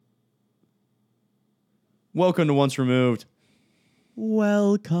Welcome to Once Removed.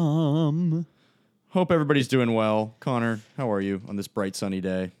 Welcome. Hope everybody's doing well. Connor, how are you on this bright sunny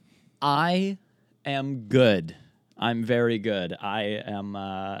day? I am good. I'm very good. I am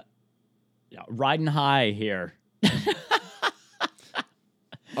riding high here.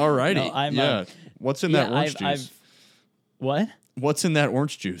 Alrighty. No, I'm, yeah. What's in that orange juice? What? What's in that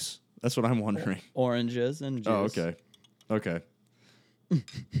orange juice? That's what I'm wondering. Oranges and juice. Oh, okay. Okay.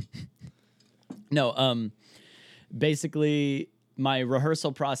 No, basically my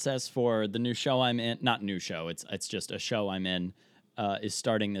rehearsal process for the new show I'm in, not new show, it's just a show I'm in, is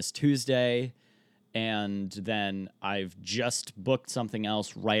starting this Tuesday, and then I've just booked something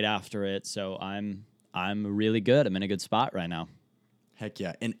else right after it, so I'm really good. I'm in a good spot right now. Heck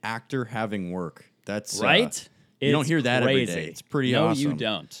yeah. An actor having work. That's Right? You don't hear that crazy. every day. It's pretty no, awesome. No, you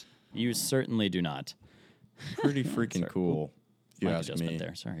don't. You certainly do not. Pretty freaking cool, if you Mic ask adjustment me.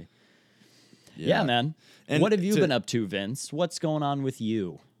 there, sorry. Yeah, man. And what have you been up to, Vince? What's going on with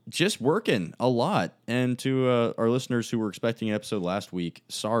you? Just working a lot. And to our listeners who were expecting an episode last week,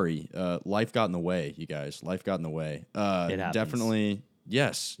 sorry. Life got in the way, you guys. Life got in the way. It happens. Definitely,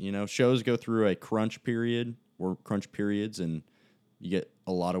 yes. You know, shows go through a crunch period or crunch periods, and you get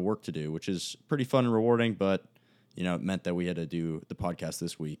a lot of work to do, which is pretty fun and rewarding. But, you know, it meant that we had to do the podcast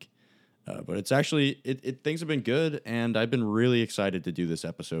this week. But it's actually, things have been good, and I've been really excited to do this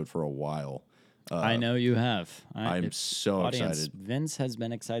episode for a while. I know you have. I'm so excited. Vince has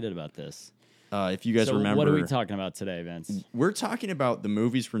been excited about this. If you guys remember, what are we talking about today, Vince? We're talking about the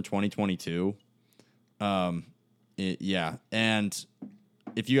movies from 2022. Yeah, and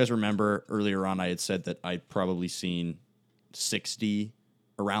if you guys remember earlier on, I had said that I'd probably seen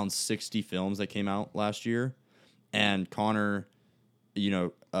around 60 films that came out last year, and Connor,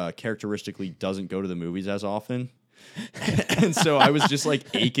 characteristically doesn't go to the movies as often. And so I was just like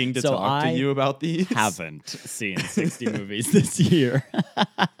aching to talk to you about these. Haven't seen 60 movies this year.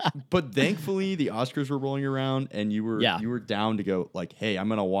 But thankfully the Oscars were rolling around, and you were down to go like, hey, I'm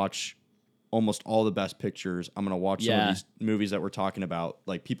gonna watch almost all the best pictures. I'm gonna watch some of these movies that we're talking about,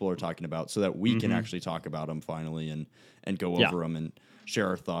 like people are talking about, so that we can actually talk about them finally and go over them and share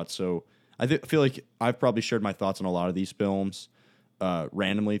our thoughts. So I feel like I've probably shared my thoughts on a lot of these films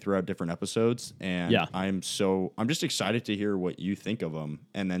randomly throughout different episodes, and I'm just excited to hear what you think of them,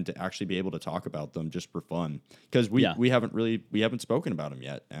 and then to actually be able to talk about them just for fun, because we haven't spoken about them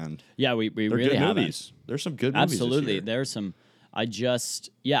yet, and we they're really good haven't. movies. There's some good movies. Absolutely, this year. there's some.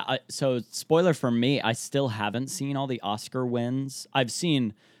 So spoiler for me, I still haven't seen all the Oscar wins. I've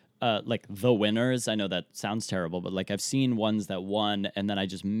seen like the winners. I know that sounds terrible, but like I've seen ones that won, and then I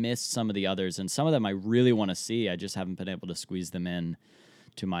just missed some of the others, and some of them I really want to see. I just haven't been able to squeeze them in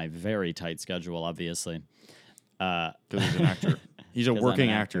to my very tight schedule, obviously. Because he's an actor. He's a working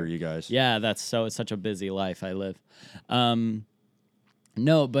actor, you guys. Yeah, it's such a busy life I live.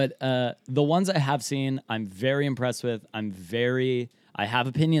 No, but the ones I have seen, I'm very impressed with. I have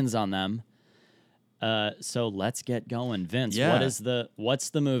opinions on them. So let's get going. Vince, what's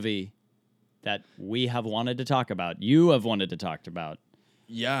the movie that we have wanted to talk about? You have wanted to talk about.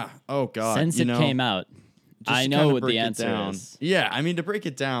 Yeah. Oh, God. Since it came out. I know what the answer is. Yeah, I mean, to break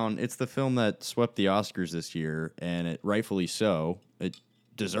it down, it's the film that swept the Oscars this year, and it rightfully so. It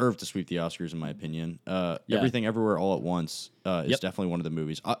deserved to sweep the Oscars, in my opinion. Everything Everywhere All at Once is definitely one of the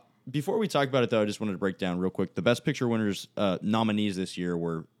movies. Before we talk about it, though, I just wanted to break down real quick. The Best Picture winners nominees this year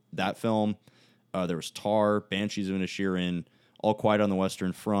were that film. There was Tar, Banshees of Inisherin, All Quiet on the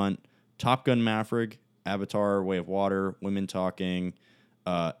Western Front, Top Gun Maverick, Avatar, Way of Water, Women Talking,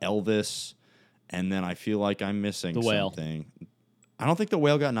 Elvis, and then I feel like I'm missing The Whale. something. I don't think The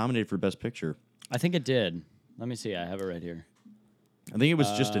Whale got nominated for Best Picture. I think it did. Let me see. I have it right here. I think it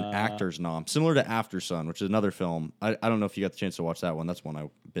was just an actor's nom, similar to After Sun, which is another film. I don't know if you got the chance to watch that one. That's one I've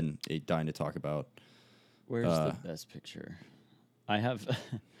been dying to talk about. Where's the Best Picture? I have...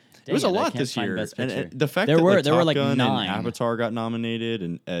 It was a lot this year, and the fact there that were Top like Gun 9. and Avatar got nominated,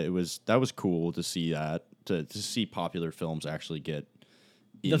 and that was cool to see that to see popular films actually get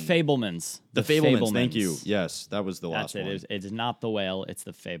The Fabelmans. The Fabelmans. Thank you. Yes, that was the last one. It's not The Whale. It's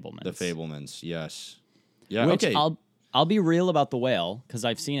The Fabelmans. The Fabelmans. Yes. Yeah. Which okay. I'll be real about The Whale because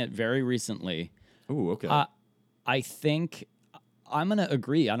I've seen it very recently. Ooh. Okay. I think I'm gonna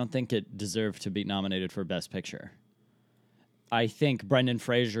agree. I don't think it deserved to be nominated for Best Picture. I think Brendan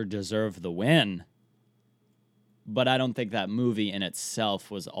Fraser deserved the win, but I don't think that movie in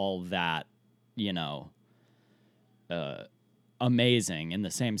itself was all that, amazing in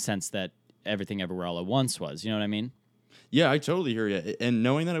the same sense that Everything Everywhere All at Once was. You know what I mean? Yeah, I totally hear you. And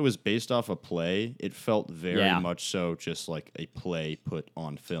knowing that it was based off a play, it felt very much so just like a play put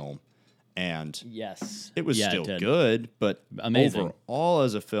on film. And yes, it was still good, but amazing. Overall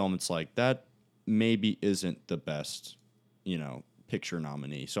as a film, it's like that maybe isn't the best, picture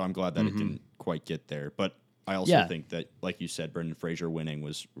nominee. So I'm glad that it didn't quite get there. But I also think that, like you said, Brendan Fraser winning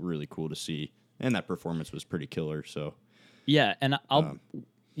was really cool to see, and that performance was pretty killer. So yeah, and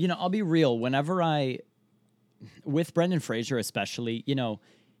I'll be real. Whenever with Brendan Fraser especially,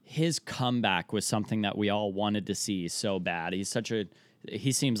 his comeback was something that we all wanted to see so bad.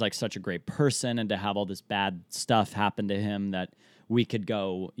 He seems like such a great person, and to have all this bad stuff happen to him that we could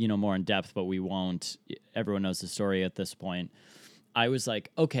go, more in depth, but we won't. Everyone knows the story at this point. I was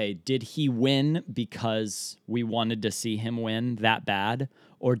like, okay, did he win because we wanted to see him win that bad?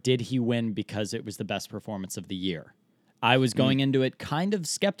 Or did he win because it was the best performance of the year? I was going into it kind of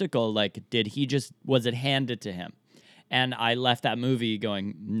skeptical, like, was it handed to him? And I left that movie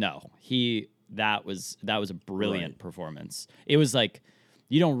going, no, that was a brilliant performance. It was like,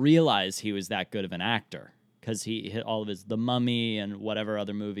 you don't realize he was that good of an actor because he hit all of The Mummy and whatever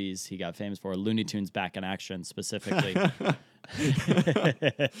other movies he got famous for, Looney Tunes Back in Action specifically.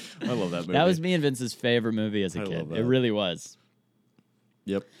 I love that movie. That was me and Vince's favorite movie as a kid. It really was.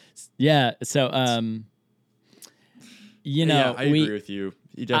 Yep. Yeah. So, I agree with you.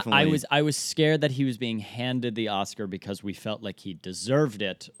 You definitely. I was scared that he was being handed the Oscar because we felt like he deserved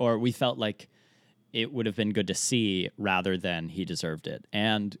it, or we felt like it would have been good to see rather than he deserved it.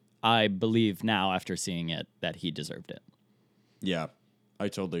 And I believe now, after seeing it, that he deserved it. Yeah, I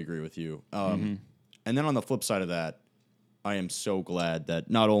totally agree with you. And then on the flip side of that, I am so glad that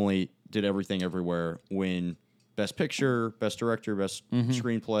not only did Everything Everywhere win Best Picture, Best Director, Best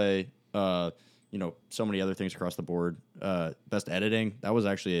Screenplay, so many other things across the board. Best Editing, that was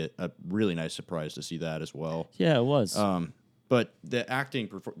actually a really nice surprise to see that as well. Yeah, it was. But the acting,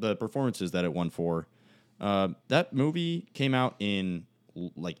 the performances that it won for, that movie came out in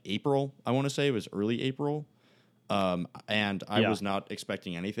like April, I want to say. It was early April. And I was not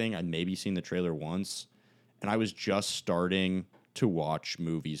expecting anything. I'd maybe seen the trailer once. And I was just starting to watch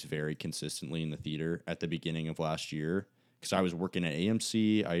movies very consistently in the theater at the beginning of last year because I was working at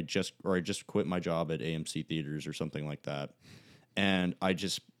AMC. I just quit my job at AMC Theaters or something like that. And I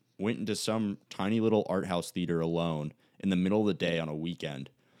just went into some tiny little art house theater alone in the middle of the day on a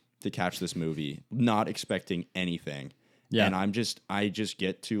weekend to catch this movie, not expecting anything. Yeah. And I just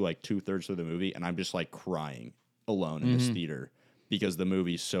get to like 2/3 of the movie and I'm just like crying alone in this theater because the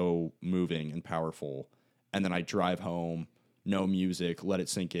movie's so moving and powerful. And then I drive home, no music, let it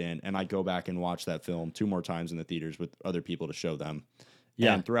sink in, and I go back and watch that film 2 more times in the theaters with other people to show them.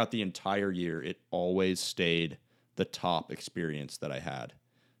 Yeah. And throughout the entire year, it always stayed the top experience that I had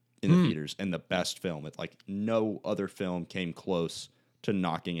in the theaters and the best film. It, like, no other film came close to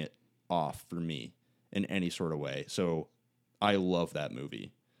knocking it off for me in any sort of way. So I love that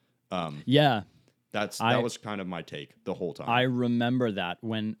movie. That was kind of my take the whole time. I remember that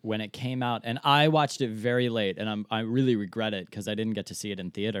when it came out, and I watched it very late, and I really regret it because I didn't get to see it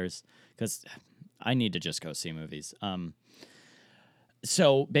in theaters because I need to just go see movies.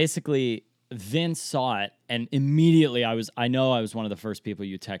 So basically, Vince saw it, and immediately I know I was one of the first people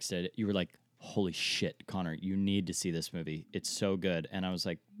you texted. You were like, "Holy shit, Connor, you need to see this movie. It's so good." And I was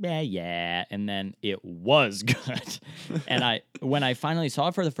like, yeah. And then it was good. And when I finally saw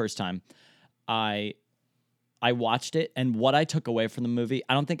it for the first time, I watched it, and what I took away from the movie,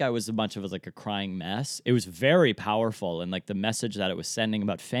 I don't think I was a bunch of like a crying mess. It was very powerful, and like the message that it was sending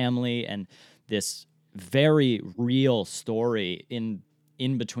about family and this very real story in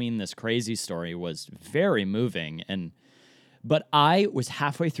between this crazy story was very moving. But I was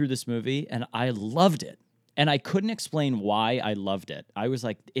halfway through this movie and I loved it, and I couldn't explain why I loved it. I was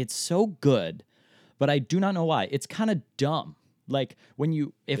like, it's so good, but I do not know why. It's kind of dumb. Like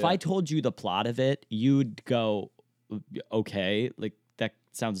if I told you the plot of it, you'd go, okay, like that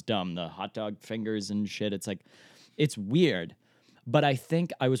sounds dumb. The hot dog fingers and shit. It's like, it's weird. But I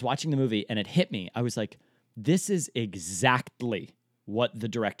think I was watching the movie and it hit me. I was like, this is exactly what the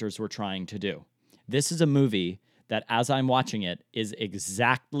directors were trying to do. This is a movie that, as I'm watching it, is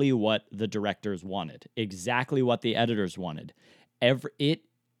exactly what the directors wanted, exactly what the editors wanted.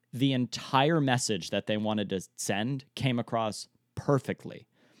 The entire message that they wanted to send came across perfectly.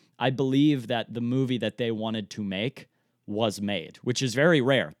 I believe that the movie that they wanted to make was made, which is very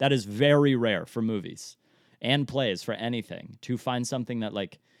rare. That is very rare for movies and plays, for anything, to find something that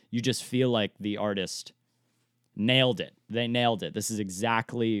like you just feel like the artist nailed it. They nailed it. This is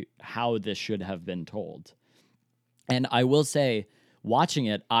exactly how this should have been told. And I will say, watching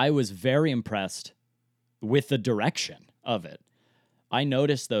it, I was very impressed with the direction of it. I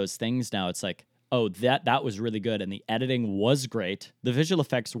notice those things now. It's like, oh, that was really good, and the editing was great. The visual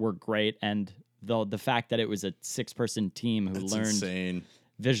effects were great, and the fact that it was a 6-person team who learned insane.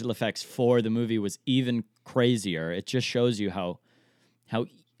 Visual effects for the movie was even crazier. It just shows you how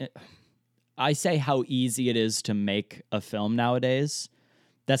I say how easy it is to make a film nowadays.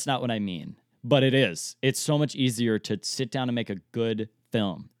 That's not what I mean, but it is. It's so much easier to sit down and make a good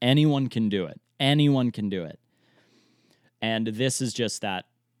film. Anyone can do it. Anyone can do it. And this is just that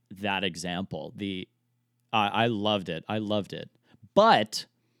example. I loved it. I loved it. But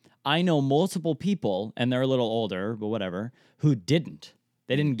I know multiple people, and they're a little older, but whatever, who didn't.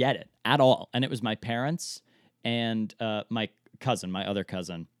 They didn't get it at all. And it was my parents and my other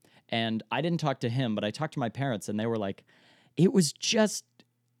cousin. And I didn't talk to him, but I talked to my parents, and they were like, it was just,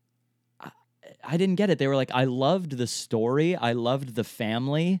 I didn't get it. They were like, I loved the story. I loved the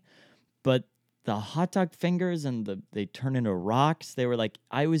family, but the hot dog fingers and they turn into rocks. They were like,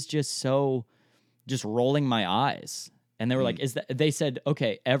 I was just rolling my eyes. And they were like, they said,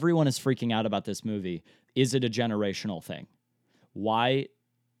 okay, everyone is freaking out about this movie. Is it a generational thing? Why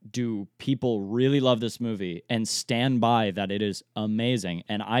do people really love this movie and stand by that it is amazing?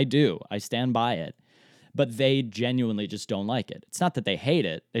 And I do. I stand by it. But they genuinely just don't like it. It's not that they hate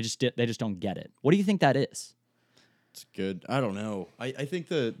it. They just don't get it. What do you think that is? It's good. I don't know. I think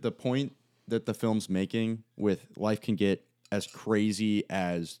the point that the film's making with life can get as crazy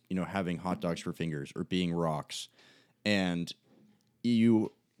as, having hot dogs for fingers or being rocks. And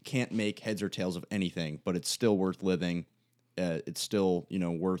you can't make heads or tails of anything, but it's still worth living. It's still,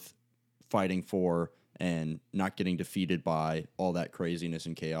 worth fighting for and not getting defeated by all that craziness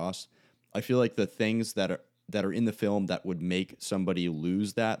and chaos. I feel like the things that are in the film that would make somebody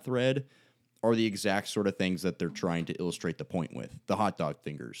lose that thread are the exact sort of things that they're trying to illustrate the point with. The hot dog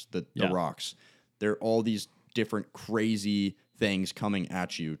fingers, the rocks. They're all these different crazy things coming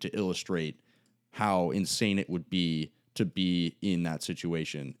at you to illustrate how insane it would be to be in that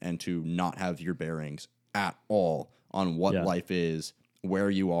situation and to not have your bearings at all on what life is, where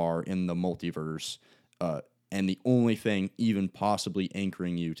you are in the multiverse, and the only thing even possibly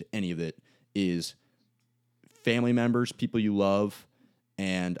anchoring you to any of it is family members, people you love,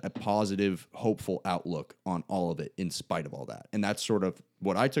 and a positive, hopeful outlook on all of it in spite of all that. And that's sort of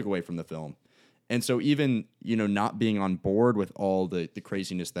what I took away from the film. And so even, not being on board with all the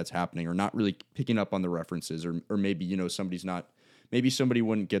craziness that's happening or not really picking up on the references or maybe, maybe somebody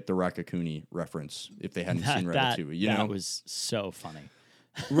wouldn't get the Raccacoonie reference if they hadn't seen Ratatouille. That was so funny.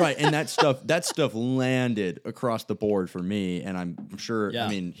 Right. And that stuff landed across the board for me. And I'm sure,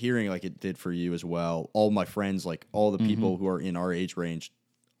 hearing like it did for you as well, all my friends, like all the people who are in our age range,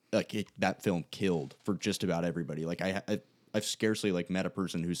 like that film killed for just about everybody. Like I've scarcely like met a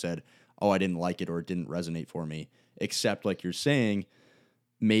person who said, oh, I didn't like it or it didn't resonate for me, except like you're saying,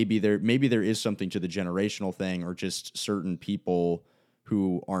 maybe there is something to the generational thing or just certain people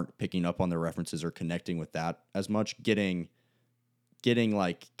who aren't picking up on the references or connecting with that as much, getting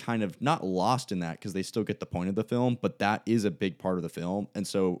like kind of not lost in that because they still get the point of the film, but that is a big part of the film. And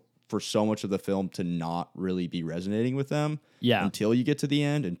so for so much of the film to not really be resonating with them until you get to the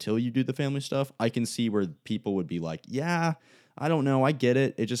end, until you do the family stuff, I can see where people would be like, yeah, I don't know. I get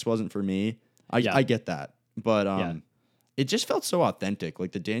it. It just wasn't for me. I get that. But it just felt so authentic.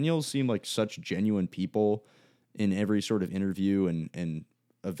 Like the Daniels seemed like such genuine people in every sort of interview and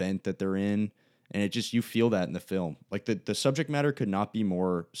event that they're in. And it just, you feel that in the film. Like the subject matter could not be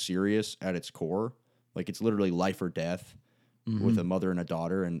more serious at its core. Like it's literally life or death with a mother and a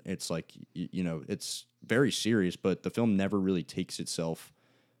daughter. And it's like, it's very serious, but the film never really takes itself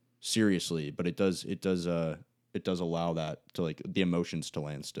seriously, but it does allow that to like the emotions to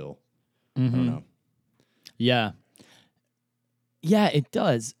land still. I don't know. Yeah. Yeah, it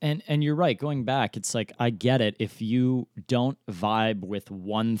does. And you're right. Going back, it's like, I get it. If you don't vibe with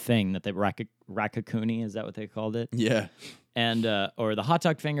one thing that they Raccacoonie, is that what they called it? Yeah. And, or the hot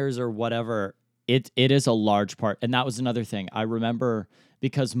dog fingers or whatever, it is a large part. And that was another thing. I remember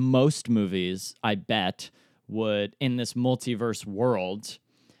because most movies, I bet, would, in this multiverse world,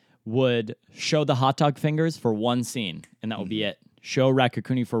 would show the hot dog fingers for one scene, and that would be it. Show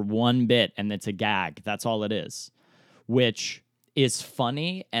Raccacoonie for one bit, and it's a gag. That's all it is, which is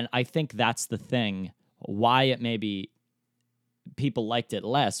funny, and I think that's the thing why it maybe people liked it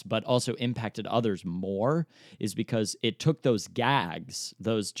less, but also impacted others more, is because it took those gags,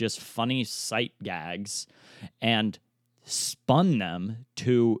 those just funny sight gags, and spun them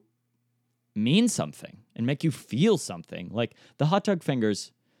to mean something and make you feel something. Like the hot dog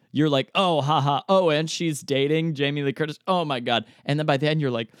fingers, you're like, oh, haha, oh, and she's dating Jamie Lee Curtis. Oh my God. And then by the end, you're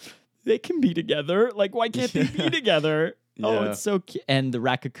like, they can be together. Like, why can't they be together? Oh, it's so cute. And the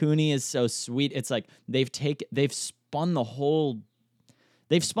Raccacoonie is so sweet. It's like they've spun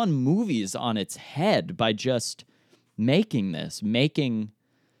movies on its head by just making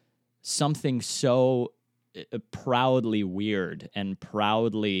something so proudly weird and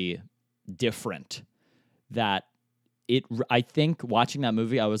proudly different that I think watching that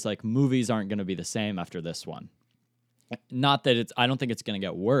movie, I was like, movies aren't going to be the same after this one. Not that I don't think it's going to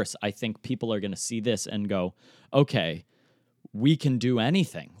get worse. I think people are going to see this and go, okay, we can do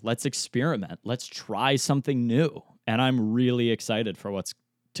anything. Let's experiment. Let's try something new. And I'm really excited for what's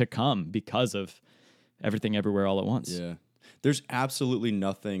to come because of Everything Everywhere All at Once. Yeah. There's absolutely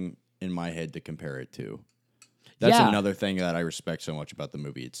nothing in my head to compare it to. That's another thing that I respect so much about the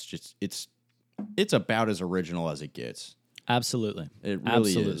movie. It's just, it's about as original as it gets. Absolutely. It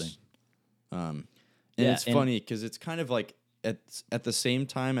really is. And it's funny because it's kind of like at the same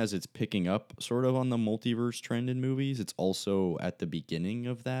time as it's picking up sort of on the multiverse trend in movies, it's also at the beginning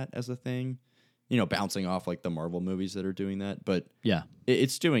of that as a thing, bouncing off like the Marvel movies that are doing that. But yeah,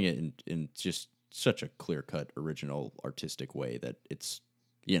 it's doing it in just such a clear-cut, original, artistic way that it's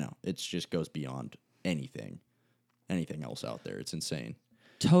just goes beyond anything else out there. It's insane.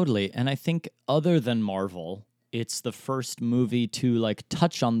 Totally. And I think other than Marvel, it's the first movie to like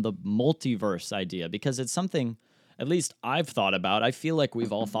touch on the multiverse idea because it's something at least I've thought about. I feel like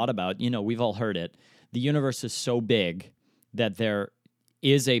we've all thought about, we've all heard it. The universe is so big that there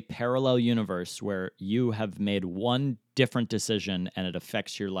is a parallel universe where you have made one different decision and it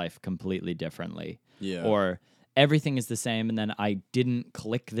affects your life completely differently. Yeah. Or everything is the same and then I didn't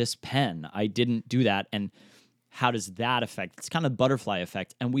click this pen. I didn't do that. And how does that affect? It's kind of butterfly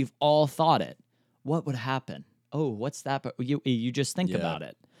effect. And we've all thought it. What would happen? Oh, what's that? But you just think about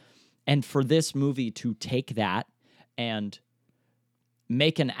it. And for this movie to take that and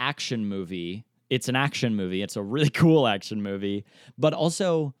make an action movie, it's an action movie. It's a really cool action movie, but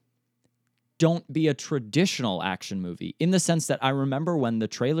also don't be a traditional action movie in the sense that I remember when the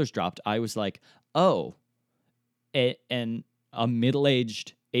trailers dropped, I was like, oh, and a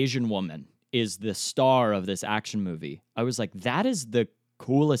middle-aged Asian woman is the star of this action movie. I was like, that is the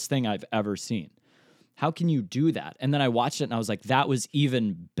coolest thing I've ever seen. How can you do that? And then I watched it and I was like, that was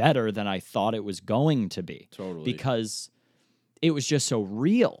even better than I thought it was going to be. Totally. Because it was just so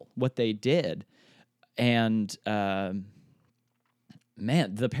real what they did. And man,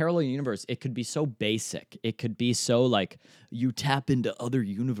 the parallel universe, it could be so basic. It could be so like you tap into other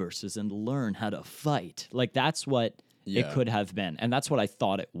universes and learn how to fight. Like that's what it could have been. And that's what I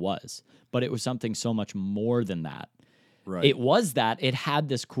thought it was. But it was something so much more than that. Right. It was that. It had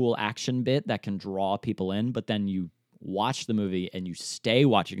this cool action bit that can draw people in, but then you watch the movie and you stay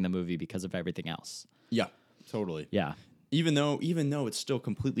watching the movie because of everything else. Yeah, totally. Yeah. Even though it still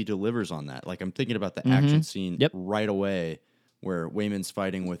completely delivers on that. Like I'm thinking about the action scene right away where Wayman's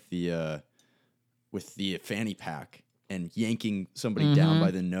fighting with the fanny pack and yanking somebody down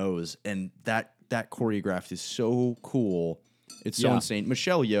by the nose, and that choreographed is so cool. It's so insane.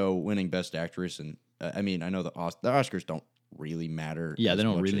 Michelle Yeoh winning Best Actress, and I mean, I know the Oscars don't really matter. Yeah, they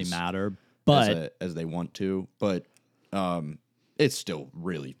don't really matter, but as they want to. But it's still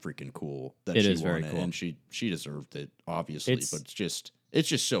really freaking cool that it she is won very it, cool. and she deserved it, obviously. But it's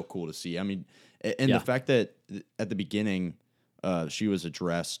just so cool to see. I mean, and the fact that at the beginning, she was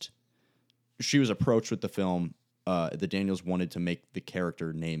approached with the film. The Daniels wanted to make the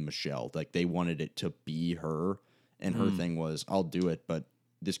character named Michelle, like they wanted it to be her, and her thing was, I'll do it, but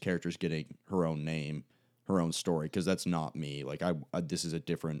this character's getting her own name, her own story, because that's not me. Like I this is a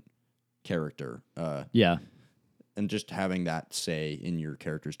different character. And just having that say in your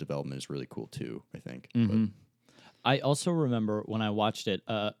character's development is really cool too, I think. Mm-hmm. I also remember when I watched it,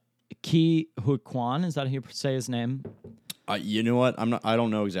 Ki Hu Kwan, is that how you say his name? You know what? I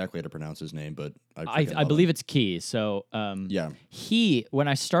don't know exactly how to pronounce his name, but I believe it's Key. So when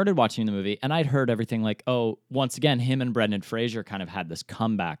I started watching the movie, and I'd heard everything like, oh, once again, him and Brendan Fraser kind of had this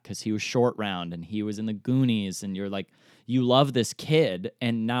comeback because he was Short Round and he was in the Goonies, and you're like, you love this kid,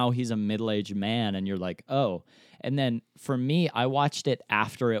 and now he's a middle-aged man, and you're like, oh. And then for me, I watched it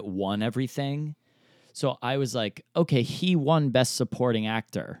after it won everything. So I was like, okay, he won Best Supporting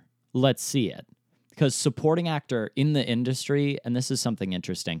Actor. Let's see it. Because supporting actor in the industry, and this is something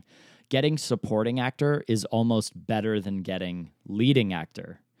interesting, getting supporting actor is almost better than getting leading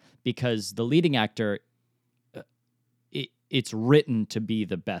actor. Because the leading actor, it's written to be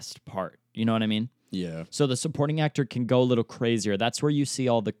the best part. You know what I mean? Yeah. So the supporting actor can go a little crazier. That's where you see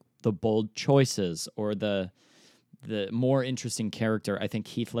all the bold choices or the more interesting character. I think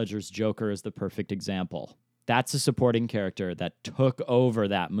Heath Ledger's Joker is the perfect example. That's a supporting character that took over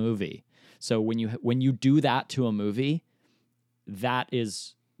that movie. So when you do that to a movie, that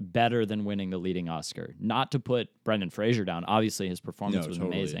is better than winning the leading Oscar. Not to put Brendan Fraser down. Obviously, his performance was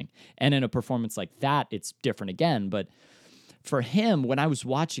amazing. And in a performance like that, it's different again. But for him, when I was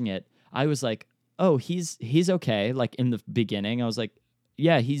watching it, I was like, oh, he's okay. Like in the beginning, I was like,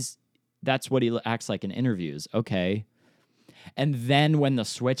 yeah, that's what he acts like in interviews. Okay. And then when the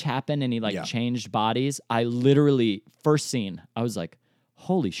switch happened and he changed bodies, I literally, first scene, I was like,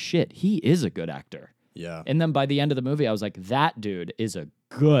 holy shit, he is a good actor. Yeah. And then by the end of the movie, I was like, that dude is a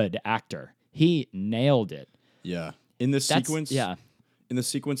good actor. He nailed it. Yeah. In the sequence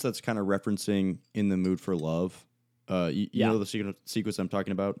that's kind of referencing In the Mood for Love, you know the sequence I'm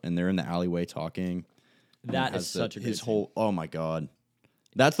talking about, and they're in the alleyway talking. That is such a good scene. Oh my God.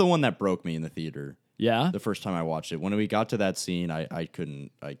 That's the one that broke me in the theater. Yeah. The first time I watched it. When we got to that scene, I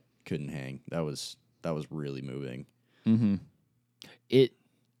couldn't hang. That was really moving. Mm-hmm.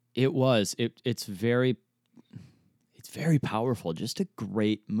 It's very powerful. Just a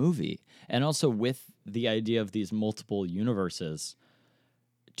great movie. And also with the idea of these multiple universes,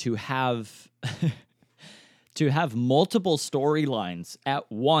 to have multiple storylines at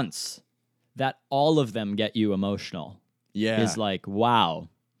once that all of them get you emotional. Yeah. Is like, wow.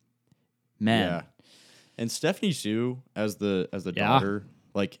 Man. Yeah. And Stephanie Sue as the daughter,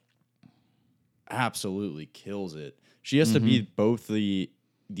 like, absolutely kills it. She has to be both the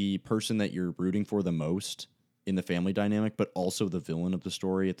person that you're rooting for the most in the family dynamic, but also the villain of the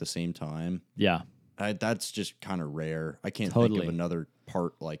story at the same time. Yeah. That's just kind of rare. I can't think of another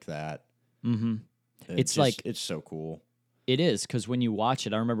part like that. Mm-hmm. It's so cool. It is, because when you watch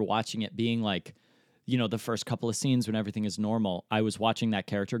it, I remember watching it being like, you know, the first couple of scenes when everything is normal, I was watching that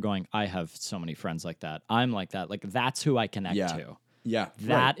character going, I have so many friends like that. I'm like that. Like, that's who I connect to. Yeah.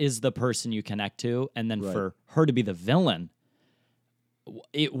 That is the person you connect to. And then for her to be the villain,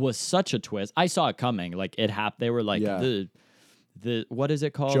 it was such a twist. I saw it coming. Like, it happened. They were like, the what is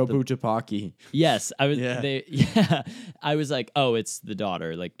it called? Jobu Tapaki. Yes. I was I was like, oh, it's the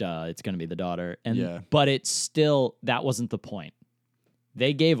daughter. Like, duh, it's gonna be the daughter. And but it's still, that wasn't the point.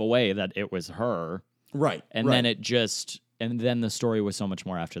 They gave away that it was her. Right. And then then the story was so much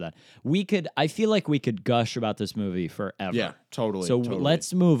more after that. I feel like we could gush about this movie forever. Yeah, totally. So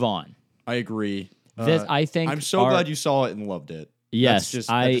let's move on. I agree. I'm so glad you saw it and loved it. Yes.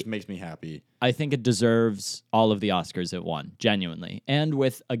 That just makes me happy. I think it deserves all of the Oscars it won, genuinely. And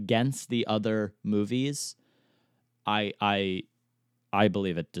against the other movies, I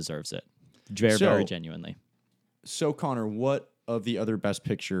believe it deserves it. Very genuinely. So, Connor, what of the other Best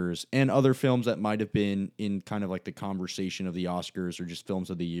Pictures and other films that might have been in kind of like the conversation of the Oscars or just films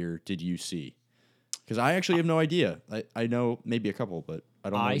of the year did you see? Because I actually have no idea. I know maybe a couple, but I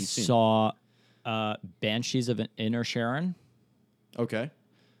don't know what you've seen. I saw Banshees of Inisherin. Okay.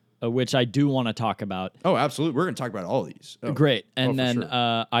 Which I do want to talk about. Oh, absolutely. We're going to talk about all of these. Oh. Great. And then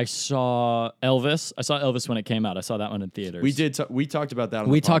I saw Elvis. I saw Elvis when it came out. I saw that one in theaters. We did. We talked about that on the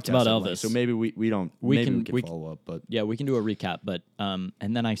podcast. We talked about Elvis. So maybe we can follow up. But yeah, we can do a recap. But and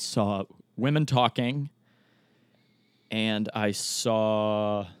then I saw Women Talking. And I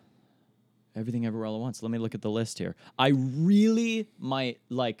saw Everything Everywhere All at Once. Let me look at the list here. I really my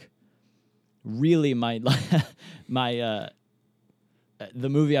the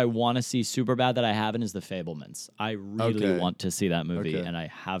movie I want to see super bad that I haven't is The Fabelmans. I really want to see that movie, and I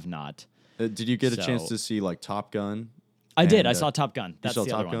have not. Did you get a chance to see like Top Gun? I did. I saw Top Gun. That's you saw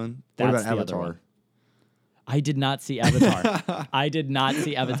the Top other Gun? one. What about Avatar? I did not see Avatar. I did not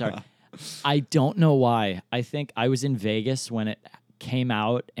see Avatar. I don't know why. I think I was in Vegas when it came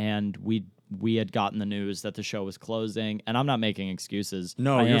out, and we had gotten the news that the show was closing. And I'm not making excuses.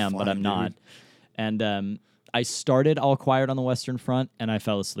 No, I you're am, fine, but I'm dude. not. And I started All Quiet on the Western Front, and I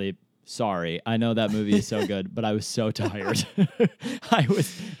fell asleep. Sorry. I know that movie is so good, but I was so tired. I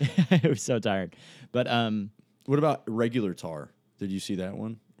was so tired. But what about Regular Tar? Did you see that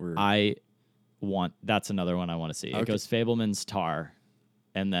one? That's another one I want to see. Okay. It goes Fabelman's, Tar,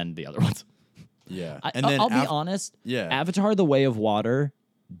 and then the other ones. Yeah. I'll be honest. Yeah. Avatar: The Way of Water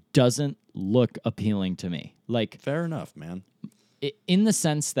doesn't look appealing to me. Like, fair enough, man. In the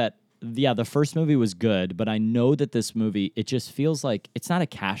sense that, yeah, the first movie was good, but I know that this movie, it just feels like it's not a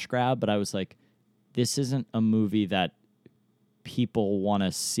cash grab, but I was like, this isn't a movie that people want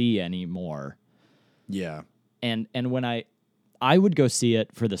to see anymore. Yeah. And when I would go see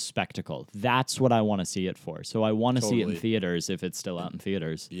it for the spectacle. That's what I want to see it for. So I want to see it in theaters if it's still out in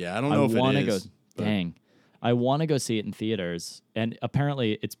theaters. Yeah, I don't know if it is. Dang. I want to go see it in theaters, and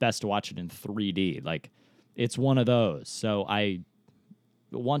apparently it's best to watch it in 3D. Like, it's one of those. So I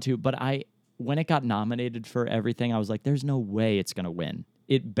want to, but when it got nominated for everything, I was like, there's no way it's going to win.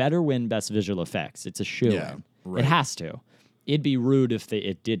 It better win Best Visual Effects. It's a shoe-in. Right. It has to. it'd be rude if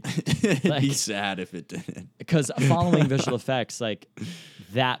it did. It'd be sad if it didn't. Because following visual effects, like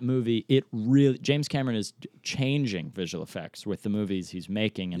that movie, James Cameron is changing visual effects with the movies he's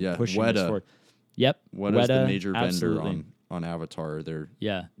making and pushing this forward. Yep. Weta's the major vendor on Avatar.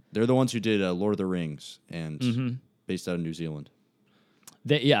 They're the ones who did Lord of the Rings and based out of New Zealand.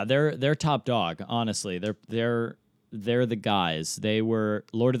 They're top dog. Honestly, they're the guys.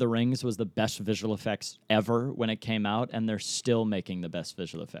 Lord of the Rings was the best visual effects ever when it came out, and they're still making the best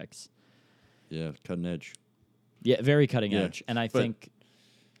visual effects. Yeah, cutting edge. Yeah, very cutting edge. And I think,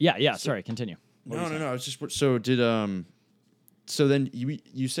 sorry, continue. No. I was just so then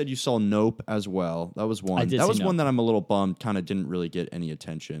you said you saw Nope as well. That was one. That was one that I'm a little bummed. Kind of didn't really get any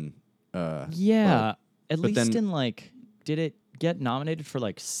attention. At least did it get nominated for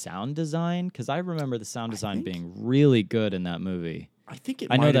like sound design? Because I remember the sound design being really good in that movie. I think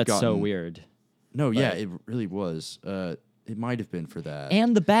I know that's so weird. No, yeah, it really was. It might have been for that.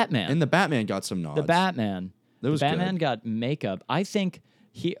 And the Batman. And the Batman got some nods. The Batman got makeup. I think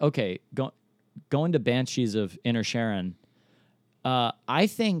going to Banshees of Inisherin, I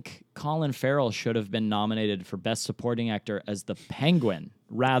think Colin Farrell should have been nominated for Best Supporting Actor as the Penguin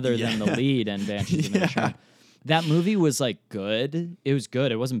rather than the lead in Banshees of Inisherin. That movie was like good. It was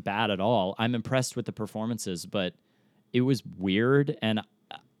good. It wasn't bad at all. I'm impressed with the performances, but it was weird. And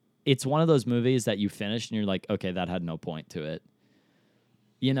it's one of those movies that you finish and you're like, okay, that had no point to it.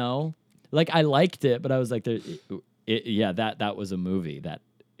 You know? Like, I liked it, but I was like, that was a movie that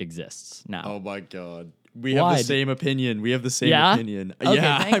exists now. Oh, my God. We have the same opinion. We have the same opinion. Okay,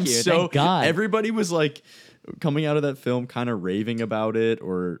 thank you. Thank God. Everybody was like coming out of that film kind of raving about it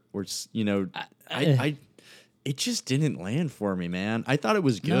or it just didn't land for me, man. I thought it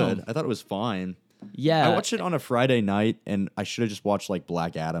was good. No. I thought it was fine. Yeah. I watched it on a Friday night, and I should have just watched, like,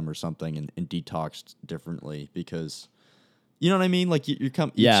 Black Adam or something and detoxed differently because, you know what I mean? Like, it's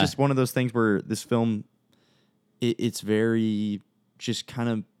just one of those things where this film, it's very just kind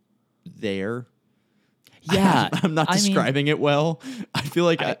of there. Yeah. I'm not describing it well. I feel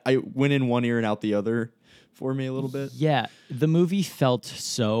like I went in one ear and out the other for me a little bit. Yeah. The movie felt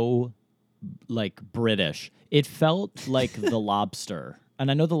so, like, British. It felt like The Lobster.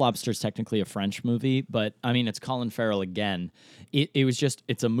 And I know The Lobster is technically a French movie, but, I mean, it's Colin Farrell again. It was just,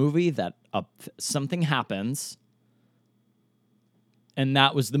 it's a movie that something happens, and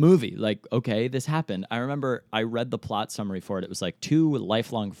that was the movie. Like, okay, this happened. I remember I read the plot summary for it. It was like two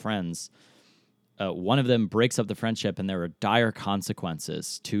lifelong friends. One of them breaks up the friendship, and there are dire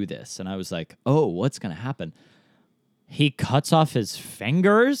consequences to this. And I was like, oh, what's going to happen? He cuts off his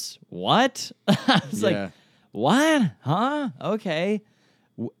fingers? What? I was like, what? Huh? Okay.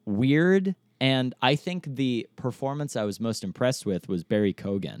 Weird. And I think the performance I was most impressed with was Barry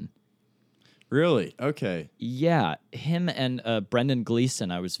Keoghan. Really? Okay. Yeah. Him and Brendan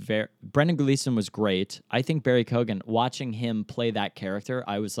Gleeson, Brendan Gleeson was great. I think Barry Keoghan, watching him play that character,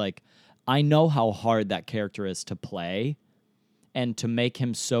 I was like, I know how hard that character is to play, and to make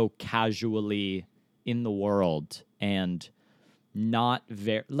him so casually in the world and not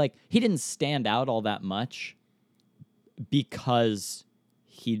very, like, he didn't stand out all that much because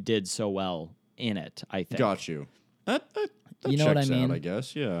he did so well in it, I think. Got you. That you know what I mean? Out, I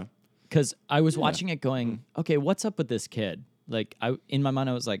guess, yeah. Because I was watching it going, okay, what's up with this kid? Like, in my mind,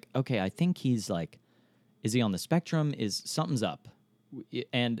 I was like, okay, I think he's like, is he on the spectrum? Something's up?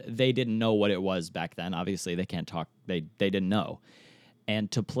 And they didn't know what it was back then. Obviously, they can't talk. They didn't know. And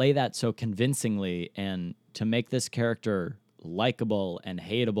to play that so convincingly and to make this character likable and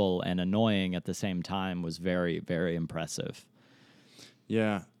hateable and annoying at the same time was very, very impressive.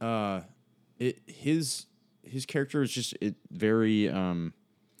 Yeah. His character is just very...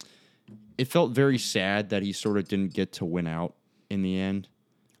 it felt very sad that he sort of didn't get to win out in the end.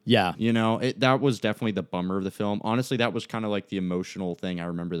 Yeah. You know, that was definitely the bummer of the film. Honestly, that was kind of like the emotional thing I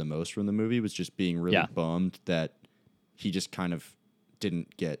remember the most from the movie, was just being really bummed that he just kind of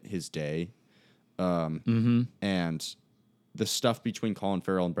didn't get his day. And the stuff between Colin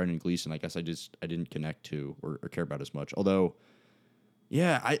Farrell and Brendan Gleeson, I guess I didn't connect to or care about as much. Although,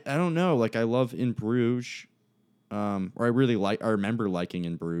 yeah, I don't know. Like, I love In Bruges. I remember liking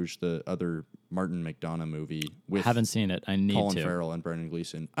In Bruges, the other Martin McDonagh movie with haven't seen it. I need Colin Farrell and Brendan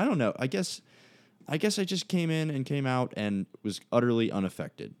Gleeson. I don't know. I guess I just came in and came out and was utterly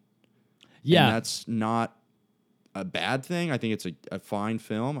unaffected. Yeah. And that's not a bad thing. I think it's a fine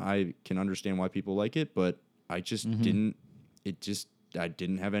film. I can understand why people like it, but I just didn't I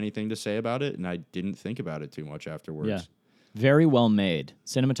didn't have anything to say about it, and I didn't think about it too much afterwards. Yeah. Very well made.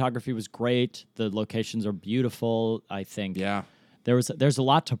 Cinematography was great. The locations are beautiful. I think there's a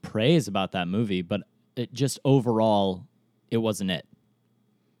lot to praise about that movie, but it just overall, it wasn't it.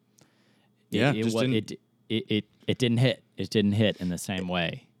 Yeah, it didn't hit. It didn't hit in the same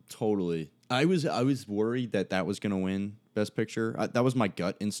way. Totally. I was worried that was going to win Best Picture. That was my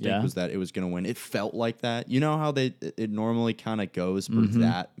gut instinct, was that it was going to win. It felt like that. You know how it normally kind of goes for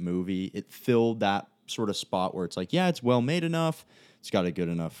that movie. It filled that sort of spot where it's like, yeah, it's well made enough. It's got a good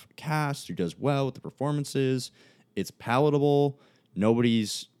enough cast who does well with the performances. It's palatable.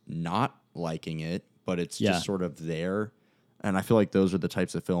 Nobody's not liking it, but it's just sort of there. And I feel like those are the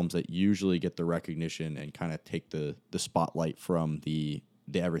types of films that usually get the recognition and kind of take the spotlight from the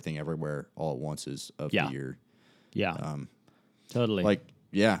Everything Everywhere All at Once's of the year. Yeah. Totally. Like,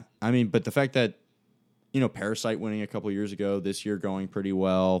 yeah. I mean, but the fact that, Parasite winning a couple years ago, this year going pretty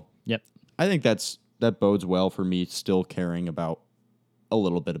well. Yep. I think that bodes well for me still caring about a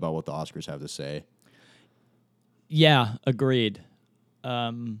little bit about what the Oscars have to say. Yeah, agreed.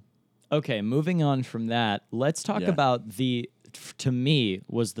 Okay, moving on from that, let's talk about to me,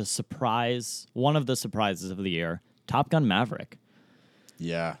 was the surprise, one of the surprises of the year, Top Gun Maverick.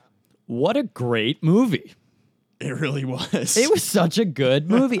 Yeah. What a great movie. It really was. It was such a good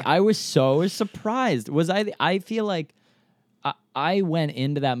movie. I was so surprised. I feel like I went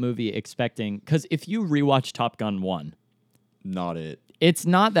into that movie expecting, because if you rewatch Top Gun 1, not it. It's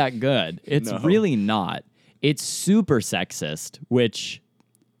not that good. It's really not. It's super sexist, which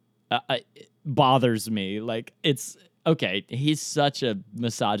bothers me. Like, it's okay. He's such a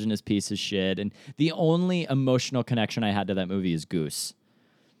misogynist piece of shit, and the only emotional connection I had to that movie is Goose.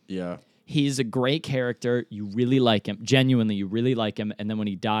 Yeah. He's a great character. You really like him. Genuinely, you really like him. And then when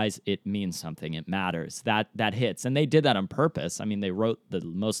he dies, it means something. It matters. That hits. And they did that on purpose. I mean, they wrote the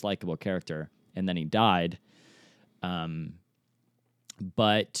most likable character, and then he died.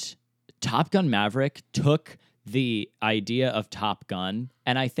 But Top Gun Maverick took the idea of Top Gun,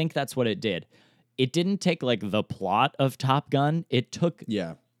 and I think that's what it did. It didn't take, like, the plot of Top Gun. It took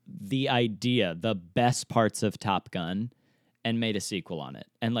the idea, the best parts of Top Gun, and made a sequel on it.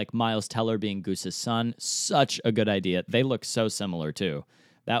 And, like, Miles Teller being Goose's son, such a good idea. They look so similar, too.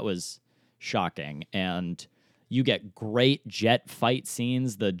 That was shocking. And you get great jet fight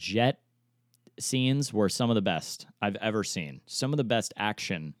scenes. The jet scenes were some of the best I've ever seen. Some of the best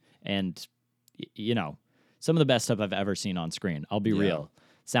action and, some of the best stuff I've ever seen on screen. I'll be real.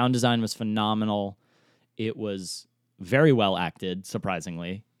 Sound design was phenomenal. It was very well acted,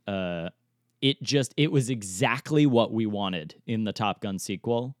 surprisingly. It was exactly what we wanted in the Top Gun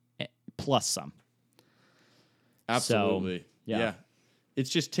sequel, plus some. Absolutely. So, yeah.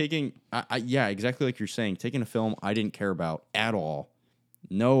 It's just taking, exactly like you're saying, taking a film I didn't care about at all,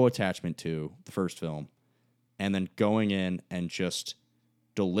 no attachment to the first film, and then going in and just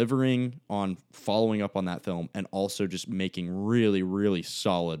delivering on following up on that film, and also just making really, really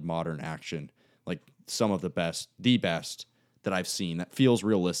solid modern action, like some of the best that I've seen that feels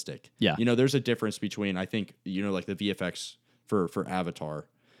realistic. Yeah. There's a difference between, I think, like the VFX for Avatar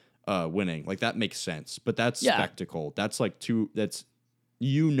winning. Like, that makes sense. But that's spectacle. That's like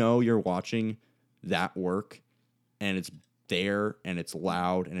you're watching that work, and it's there, and it's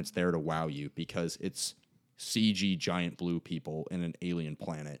loud, and it's there to wow you because it's CG giant blue people in an alien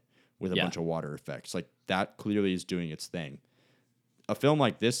planet with a bunch of water effects. Like, that clearly is doing its thing. A film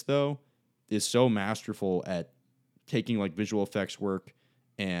like this, though, is so masterful at taking, like, visual effects work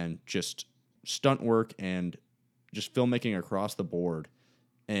and just stunt work and just filmmaking across the board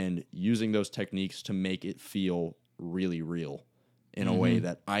and using those techniques to make it feel really real in a way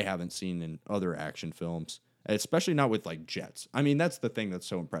that I haven't seen in other action films, especially not with, like, jets. I mean, that's the thing that's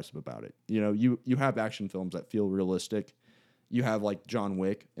so impressive about it. You have action films that feel realistic. You have, like, John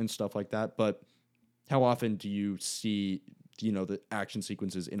Wick and stuff like that, but how often do you see, the action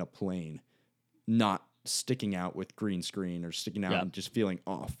sequences in a plane not sticking out with green screen or sticking out and just feeling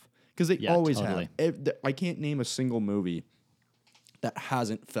off? Because they always have. I can't name a single movie that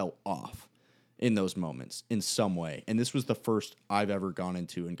hasn't felt off in those moments in some way. And this was the first I've ever gone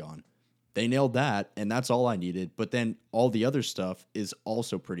into and gone, they nailed that, and that's all I needed. But then all the other stuff is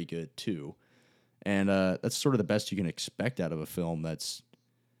also pretty good too. And that's sort of the best you can expect out of a film that's,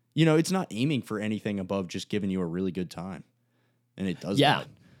 it's not aiming for anything above just giving you a really good time. And it does that.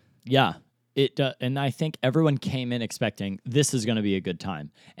 Yeah. And I think everyone came in expecting this is going to be a good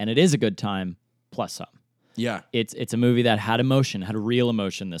time. And it is a good time, plus some. Yeah. It's a movie that had emotion, had a real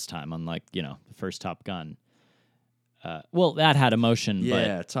emotion this time, unlike, the first Top Gun. That had emotion,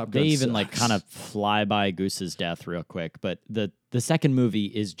 but Top Gun they even sucks. like kind of fly by Goose's death real quick. But the second movie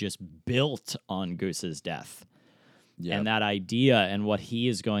is just built on Goose's death. Yep. And that idea and what he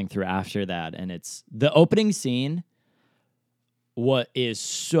is going through after that. And it's the opening scene, what is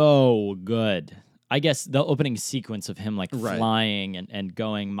so good. I guess the opening sequence of him like flying and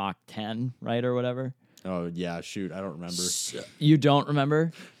going Mach 10, right, or whatever. Oh yeah, shoot, I don't remember. You don't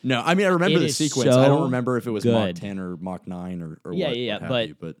remember? No, I mean I remember the sequence. I don't remember if it was Mach 10 or Mach 9 or what have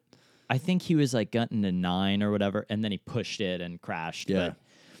you, but I think he was like getting to 9 or whatever, and then he pushed it and crashed. Yeah.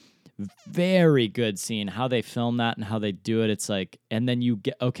 But very good scene. How they film that and how they do it. It's like, and then you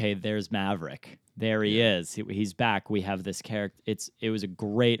get, okay, there's Maverick. There he is. He's back. We have this character. It was a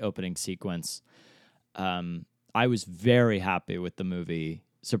great opening sequence. I was very happy with the movie,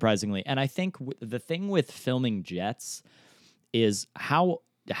 surprisingly. And I think the thing with filming jets is how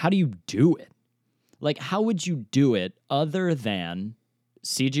do you do it? Like, how would you do it other than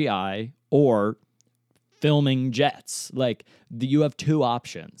CGI or filming jets? Like, you have two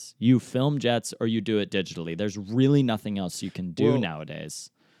options. You film jets or you do it digitally. There's really nothing else you can do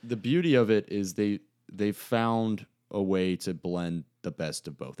nowadays. The beauty of it is they found a way to blend the best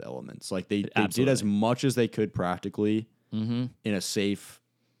of both elements. Like they did as much as they could practically in a safe,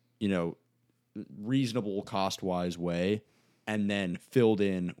 reasonable cost-wise way, and then filled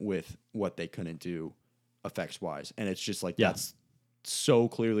in with what they couldn't do effects-wise. And it's just like that's so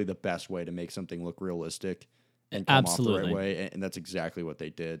clearly the best way to make something look realistic and come off the right way. And that's exactly what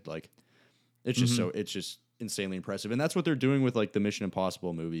they did. Like it's just it's just insanely impressive. And that's what they're doing with like the Mission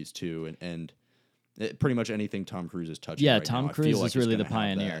Impossible movies too. And pretty much anything Tom Cruise is touching. Yeah, right Tom now, Cruise is really the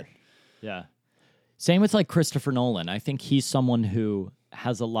pioneer. Yeah. Same with like Christopher Nolan. I think he's someone who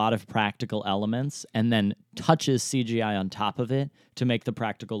has a lot of practical elements and then touches CGI on top of it to make the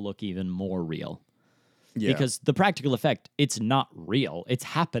practical look even more real. Yeah. Because the practical effect, it's not real. It's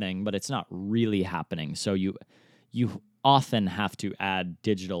happening, but it's not really happening. So you often have to add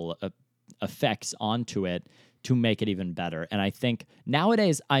digital effects onto it to make it even better. And I think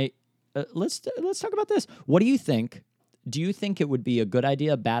nowadays, let's talk about this. What do you think? Do you think it would be a good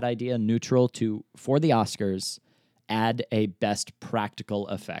idea, bad idea, neutral for the Oscars add a best practical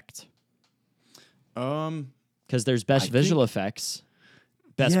effect? Because there's best visual effects,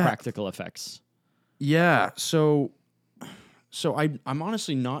 best practical effects. Yeah, so I'm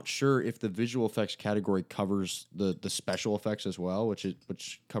honestly not sure if the visual effects category covers the special effects as well,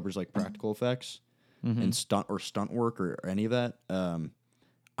 which covers like practical effects and stunt work or any of that.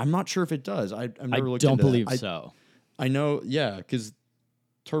 I'm not sure if it does. I've never looked into that. I don't believe so. I know, yeah, because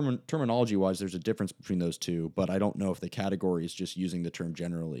terminology-wise, there's a difference between those two, but I don't know if the category is just using the term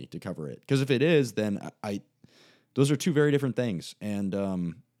generally to cover it. Because if it is, then those are two very different things, and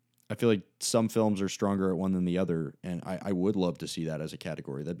I feel like some films are stronger at one than the other, and I would love to see that as a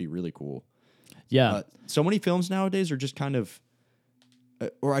category. That'd be really cool. Yeah. So many films nowadays are just kind of,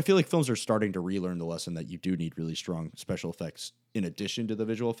 or I feel like films are starting to relearn the lesson that you do need really strong special effects in addition to the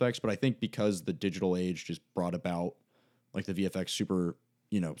visual effects. But I think because the digital age just brought about like the VFX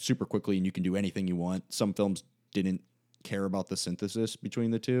super quickly and you can do anything you want, some films didn't care about the synthesis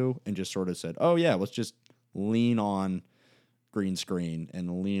between the two and just sort of said, oh yeah, let's just lean on green screen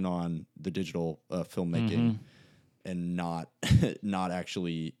and lean on the digital filmmaking and not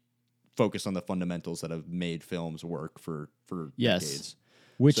actually focus on the fundamentals that have made films work for decades.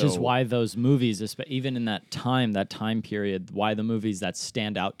 Which is why those movies, even in that time period, why the movies that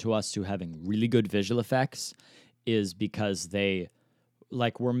stand out to us to having really good visual effects is because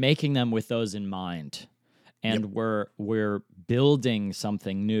we're making them with those in mind. And we're building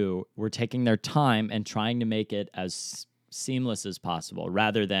something new. We're taking their time and trying to make it as seamless as possible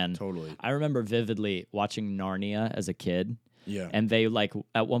rather than... Totally. I remember vividly watching Narnia as a kid. Yeah. And they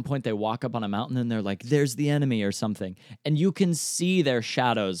at one point they walk up on a mountain and they're like, there's the enemy or something. And you can see their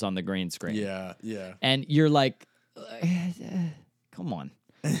shadows on the green screen. Yeah, yeah. And you're like, come on.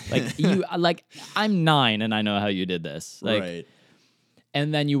 I'm 9 and I know how you did this. Right.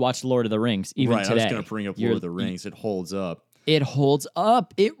 And then you watch Lord of the Rings, even today. I was going to bring up Lord of the Rings. It holds up. It holds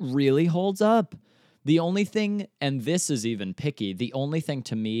up. It really holds up. The only thing, and this is even picky, the only thing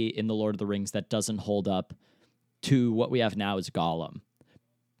to me in the Lord of the Rings that doesn't hold up to what we have now is Gollum.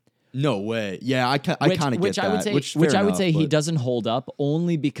 No way. Yeah, I kind of get that. Which I would say he doesn't hold up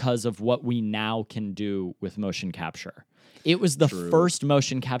only because of what we now can do with motion capture. It was the first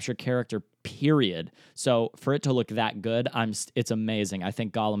motion capture character, period. So for it to look that good, it's amazing. I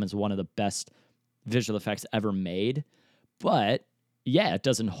think Gollum is one of the best visual effects ever made. But yeah, it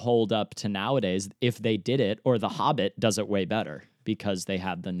doesn't hold up to nowadays. If they did it, or The Hobbit does it way better because they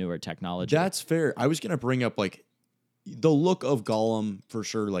have the newer technology. That's fair. I was going to bring up the look of Gollum for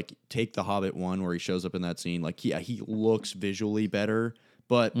sure. Like take the Hobbit one where he shows up in that scene. Like he looks visually better,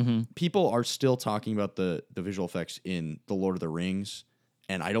 but people are still talking about the visual effects in the Lord of the Rings,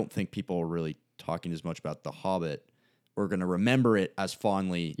 and I don't think people are really talking as much about the Hobbit. remember it as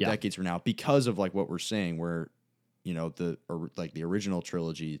fondly decades from now because of like what we're saying, where the original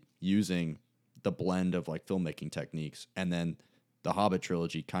trilogy using the blend of like filmmaking techniques, and then the Hobbit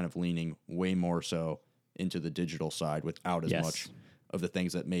trilogy kind of leaning way more so into the digital side without as much of the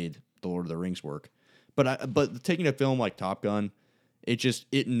things that made the Lord of the Rings work. But taking a film like Top Gun,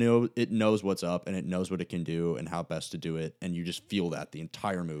 it knows what's up, and it knows what it can do and how best to do it, and you just feel that the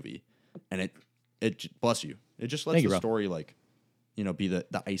entire movie, and it bless you. It just lets the story be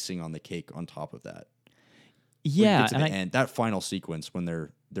the icing on the cake on top of that. Yeah, to the end, that final sequence when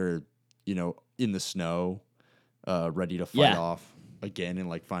they're in the snow, ready to fight off again, and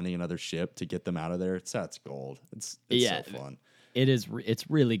like finding another ship to get them out of there. That's gold. It's so fun. It is. It's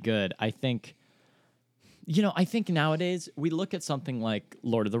really good. I think nowadays we look at something like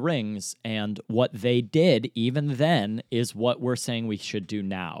Lord of the Rings, and what they did even then is what we're saying we should do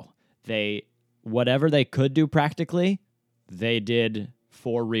now. Whatever they could do practically, they did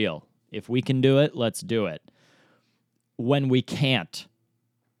for real. If we can do it, let's do it. When we can't,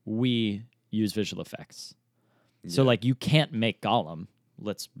 we use visual effects. Yeah. So like you can't make Gollum.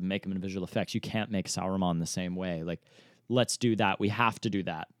 Let's make him in visual effects. You can't make Sauron the same way. Like, let's do that. We have to do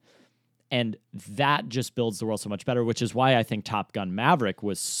that. And that just builds the world so much better, which is why I think Top Gun Maverick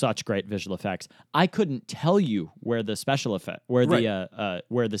was such great visual effects. I couldn't tell you where the special effect, where the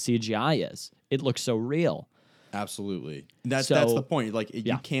CGI is. It looks so real. Absolutely. That's the point. Like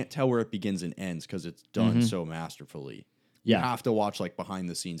you can't tell where it begins and ends because it's done so masterfully. You have to watch like behind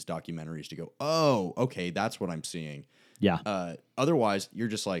the scenes documentaries to go, oh, okay, that's what I'm seeing. Yeah. Otherwise, you're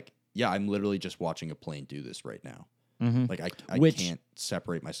just like, I'm literally just watching a plane do this right now. Mm-hmm. Like I can't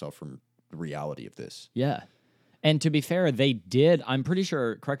separate myself from the reality of this. Yeah. And to be fair, they did, I'm pretty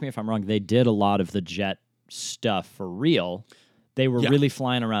sure, correct me if I'm wrong, they did a lot of the jet stuff for real. They were really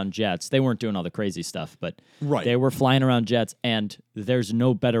flying around jets. They weren't doing all the crazy stuff, but they were flying around jets, and there's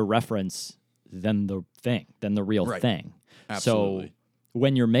no better reference than the real thing. Absolutely. So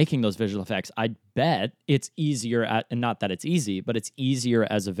when you're making those visual effects, I bet it's easier and not that it's easy, but it's easier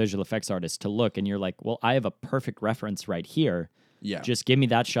as a visual effects artist to look, and you're like, well, I have a perfect reference right here. Yeah. Just give me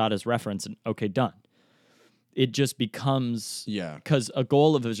that shot as reference, and okay, done. It just becomes... Yeah. Because a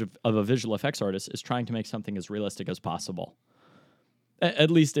goal of a visual effects artist is trying to make something as realistic as possible.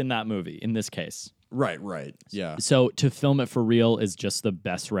 At least in that movie, in this case. Right, yeah. So to film it for real is just the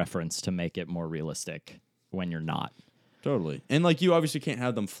best reference to make it more realistic when you're not. Totally. And like you obviously can't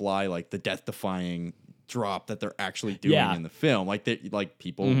have them fly like the death-defying drop that they're actually doing in the film. Like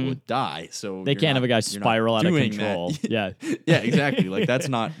people would die. So they can't have a guy spiral out of control. Yeah. Yeah, exactly. Like that's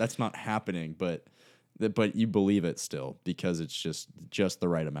not happening, but you believe it still because it's just the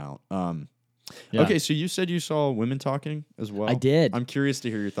right amount. Okay, so you said you saw Women Talking as well. I did. I'm curious to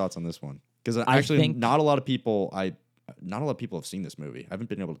hear your thoughts on this one because actually not a lot of people have seen this movie. I haven't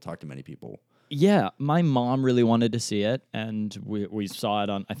been able to talk to many people. Yeah, my mom really wanted to see it, and we saw it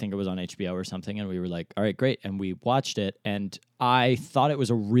on, I think it was on HBO or something, and we were like, all right, great, and we watched it, and I thought it was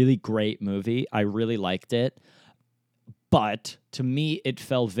a really great movie. I really liked it, but to me, it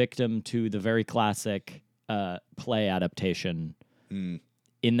fell victim to the very classic play adaptation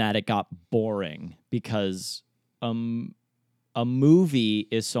in that it got boring because a movie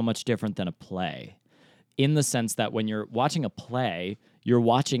is so much different than a play in the sense that when you're watching a play, you're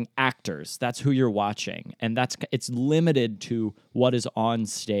watching actors. That's who you're watching. And it's limited to what is on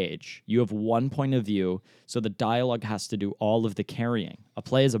stage. You have one point of view, so the dialogue has to do all of the carrying. A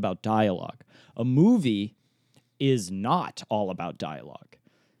play is about dialogue. A movie is not all about dialogue.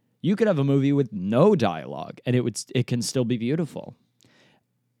 You could have a movie with no dialogue, and it can still be beautiful.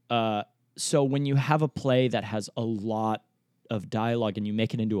 So when you have a play that has a lot of dialogue and you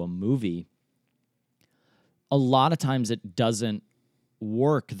make it into a movie, a lot of times it doesn't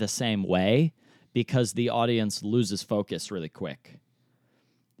work the same way because the audience loses focus really quick.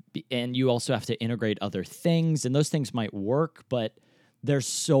 And you also have to integrate other things, and those things might work, but there's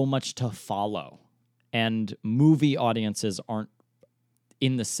so much to follow. And movie audiences aren't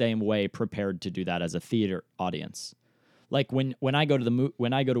in the same way prepared to do that as a theater audience. Like when I go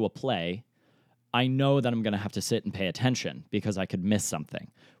to a play, I know that I'm going to have to sit and pay attention because I could miss something.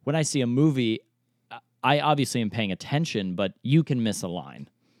 When I see a movie, I obviously am paying attention, but you can miss a line.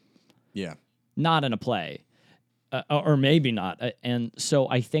 Yeah. Not in a play. Or maybe not. And so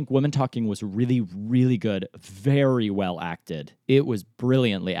I think Women Talking was really, really good, very well acted. It was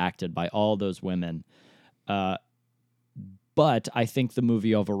brilliantly acted by all those women. But I think the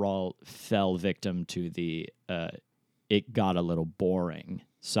movie overall fell victim to the it got a little boring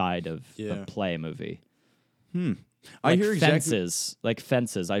side of a play movie. I hear Fences.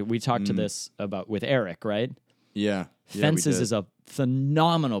 We talked to this about with Eric, right? Yeah. Fences is a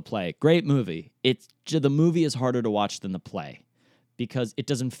phenomenal play. Great movie. The movie is harder to watch than the play because it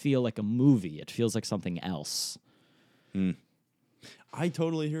doesn't feel like a movie. It feels like something else. I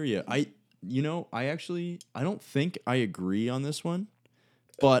totally hear you. I don't think I agree on this one,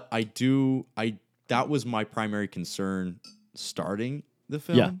 but that was my primary concern starting the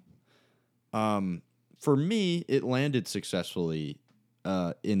film. Yeah. For me, it landed successfully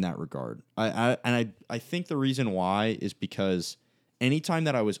in that regard. I think the reason why is because anytime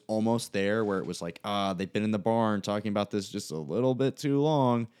that I was almost there where it was like, they've been in the barn talking about this just a little bit too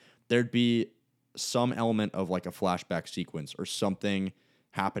long, there'd be some element of like a flashback sequence or something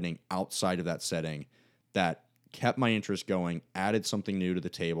happening outside of that setting that kept my interest going, added something new to the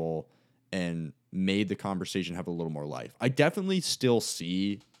table, and made the conversation have a little more life. I definitely still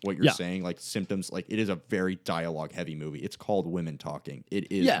see what you're saying, like symptoms. Like, it is a very dialogue heavy movie. It's called Women Talking.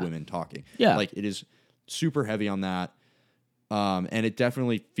 It is women talking. Yeah. Like, it is super heavy on that. And it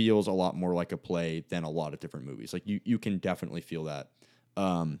definitely feels a lot more like a play than a lot of different movies. Like, you can definitely feel that.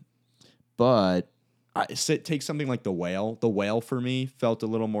 But take something like The Whale. The Whale for me felt a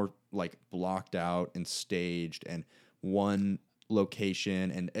little more like blocked out and staged and one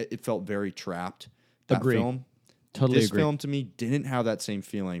location, and it felt very trapped. That film, totally. This film to me didn't have that same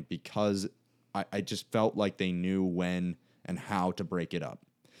feeling because I just felt like they knew when and how to break it up.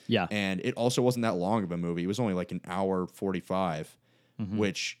 Yeah, and it also wasn't that long of a movie. It was only like an hour 45,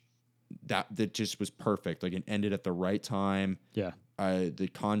 which that just was perfect. Like, it ended at the right time. Yeah. The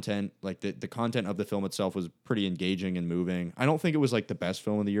content, like the content of the film itself was pretty engaging and moving. I don't think it was like the best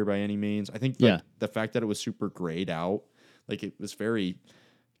film of the year by any means. I think the fact that it was super grayed out, like it was very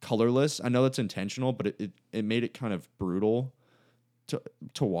colorless. I know that's intentional, but it made it kind of brutal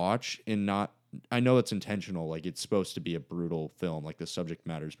to watch and not. I know it's intentional. Like, it's supposed to be a brutal film. Like, the subject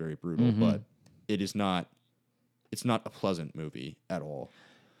matter is very brutal, but it is not. It's not a pleasant movie at all.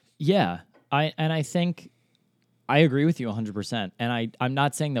 Yeah, I think I agree with you 100%. And I'm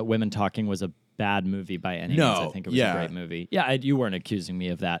not saying that Women Talking was a bad movie by any means. I think it was a great movie. Yeah, you weren't accusing me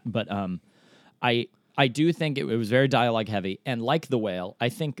of that, but I do think it was very dialogue heavy. And like The Whale, I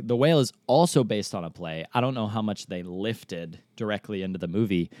think The Whale is also based on a play. I don't know how much they lifted directly into the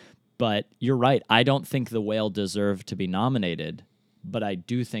movie, but you're right. I don't think The Whale deserved to be nominated, but I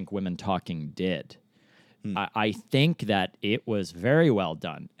do think Women Talking did. I think that it was very well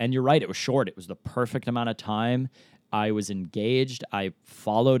done. And you're right, it was short. It was the perfect amount of time. I was engaged. I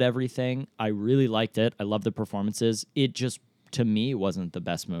followed everything. I really liked it. I loved the performances. It just, to me, wasn't the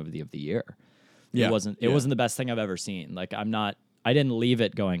best movie of the year. Yeah. It wasn't the best thing I've ever seen. Like, I didn't leave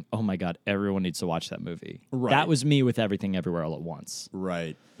it going, oh my God, everyone needs to watch that movie. Right. That was me with Everything Everywhere All at Once.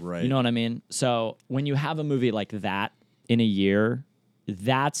 Right. You know what I mean? So when you have a movie like that in a year,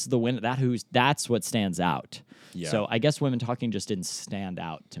 that's the win. That's what stands out. Yeah. So I guess Women Talking just didn't stand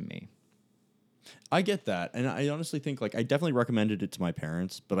out to me. I get that, and I honestly think, like, I definitely recommended it to my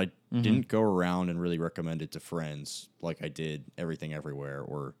parents, but I didn't go around and really recommend it to friends like I did Everything Everywhere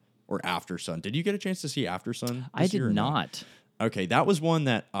or After Sun. Did you get a chance to see After Sun? I did not. Okay, that was one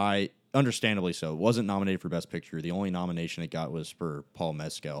that I, understandably so, wasn't nominated for Best Picture. The only nomination it got was for Paul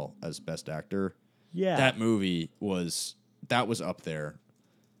Mescal as Best Actor. Yeah, that movie was up there.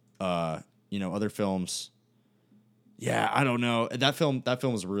 Other films. Yeah, I don't know. That film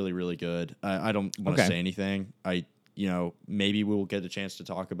was really, really good. I don't want to say anything. Maybe we will get a chance to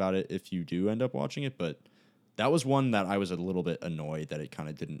talk about it if you do end up watching it, but that was one that I was a little bit annoyed that it kind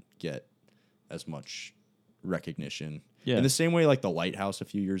of didn't get as much recognition. Yeah. In the same way, like The Lighthouse a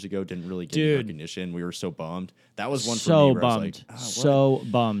few years ago didn't really get recognition. We were so bummed. That was one for me where I was like, so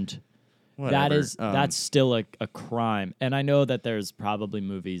bummed. Whatever. That's still a crime. And I know that there's probably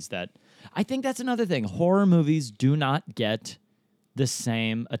movies that... I think that's another thing. Horror movies do not get the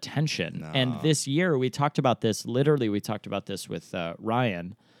same attention. No. And this year, we talked about this. Literally, we talked about this with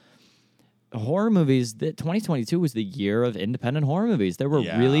Ryan. Horror movies, 2022 was the year of independent horror movies. There were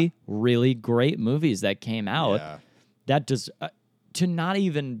really, really great movies that came out. Yeah. That does... to not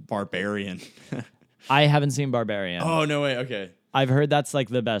even... Barbarian. I haven't seen Barbarian. Oh, no way. Okay. I've heard that's like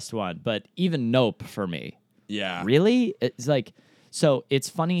the best one, but even Nope for me. Yeah. Really? It's like, so it's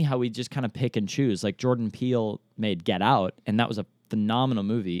funny how we just kind of pick and choose. Like, Jordan Peele made Get Out, and that was a phenomenal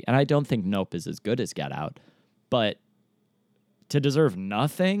movie. And I don't think Nope is as good as Get Out, but to deserve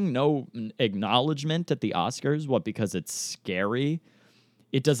nothing, no acknowledgement at the Oscars, because it's scary?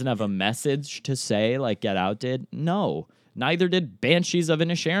 It doesn't have a message to say like Get Out did? No. Neither did Banshees of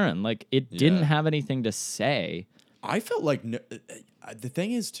Inisherin. Like, it didn't have anything to say. I felt like the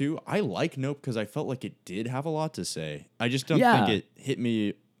thing is too. I like Nope because I felt like it did have a lot to say. I just don't think it hit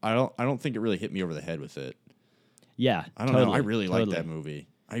me. I don't think it really hit me over the head with it. Yeah, I don't know. I really like that movie.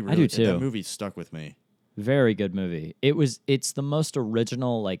 I do too. That movie stuck with me. Very good movie. It's the most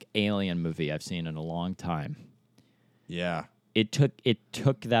original like alien movie I've seen in a long time. Yeah. It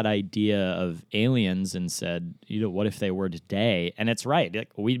took that idea of aliens and said, what if they were today? And it's right.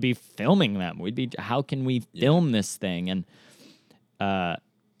 Like, we'd be filming them. How can we film this thing? And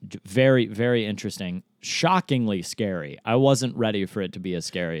very, very interesting. Shockingly scary. I wasn't ready for it to be as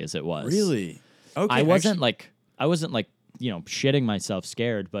scary as it was. Really? Okay. I wasn't like shitting myself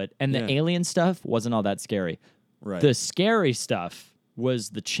scared, but the alien stuff wasn't all that scary. Right. The scary stuff was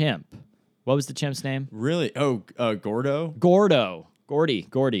the chimp. What was the chimp's name? Really? Oh, Gordo? Gordy.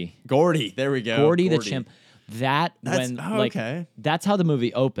 Gordy. There we go. Gordy the chimp. That's okay. That's how the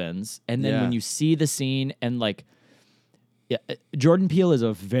movie opens. And then when you see the scene and Jordan Peele is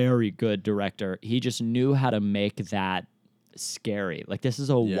a very good director. He just knew how to make that scary. Like, this is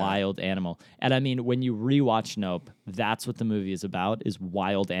a wild animal. And I mean, when you rewatch Nope, that's what the movie is about, is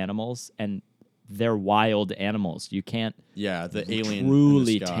wild animals. And they're wild animals. You can't the alien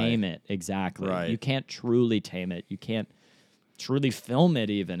truly tame it. Exactly. Right. You can't truly tame it. You can't truly film it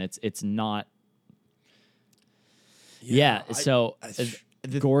even. It's not.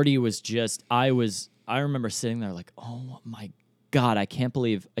 Gordy was just, I remember sitting there like, oh my God, I can't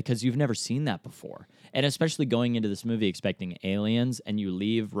believe, because you've never seen that before. And especially going into this movie expecting aliens and you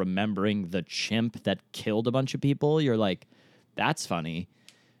leave remembering the chimp that killed a bunch of people, you're like, that's funny.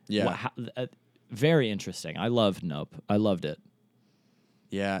 Yeah. Very interesting. I loved Nope. I loved it.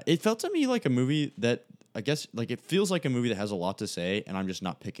 Yeah. It felt to me like a movie that, I guess, like, it feels like a movie that has a lot to say, and I'm just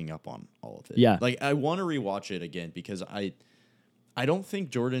not picking up on all of it. Yeah. Like, I want to rewatch it again because I don't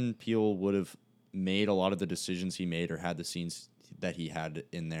think Jordan Peele would have made a lot of the decisions he made or had the scenes that he had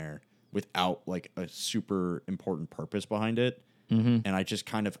in there without, like, a super important purpose behind it. Mm-hmm. And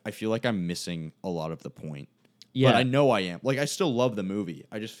I feel like I'm missing a lot of the point. Yeah. But I know I am. Like, I still love the movie.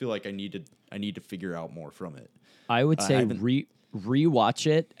 I just feel like I need to figure out more from it. I would say rewatch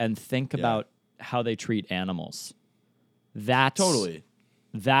it and think about how they treat animals. That's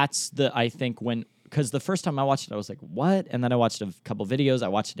I think because the first time I watched it, I was like, what? And then I watched a couple videos. I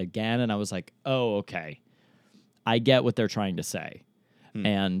watched it again, and I was like, oh, okay. I get what they're trying to say.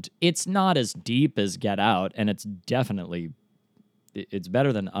 And it's not as deep as Get Out, and it's definitely... It's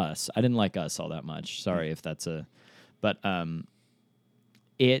better than Us. I didn't like Us all that much. Sorry if that's but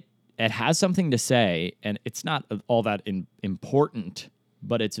it has something to say, and it's not all that important,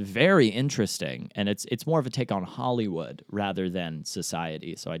 but it's very interesting, and it's more of a take on Hollywood rather than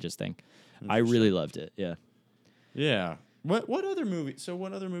society. So I just think I really loved it. Yeah. Yeah. What other movies? So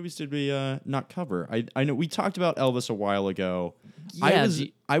what other movies did we not cover? I know we talked about Elvis a while ago. Yeah,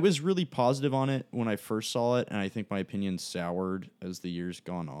 I was really positive on it when I first saw it, and I think my opinion soured as the years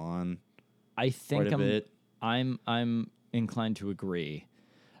gone on. I think quite a bit. I'm inclined to agree.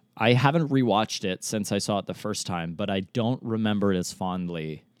 I haven't rewatched it since I saw it the first time, but I don't remember it as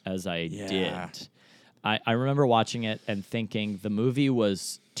fondly as I did. I remember watching it and thinking the movie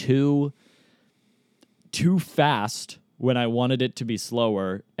was too fast when I wanted it to be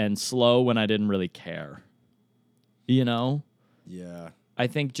slower, and slow when I didn't really care. You know? Yeah. I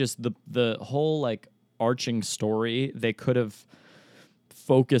think just the whole like arching story, they could have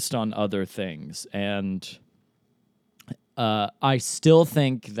focused on other things. And I still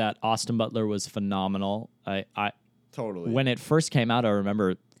think that Austin Butler was phenomenal. I totally. When it first came out, I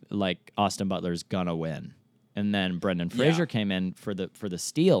remember like Austin Butler's gonna win. And then Brendan Fraser came in for the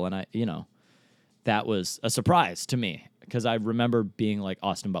steal, and that was a surprise to me because I remember being like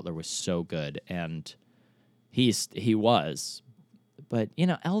Austin Butler was so good, and he was. But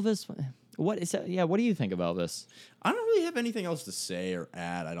Elvis, what is that? Yeah, what do you think of Elvis? I don't really have anything else to say or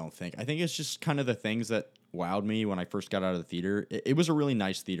add. I don't think. I think it's just kind of the things that wowed me when I first got out of the theater. It was a really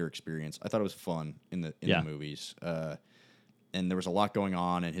nice theater experience. I thought it was fun in the movies, and there was a lot going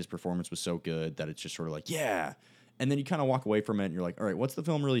on, and his performance was so good that it's just sort of like and then you kind of walk away from it, and you're like, all right, what's the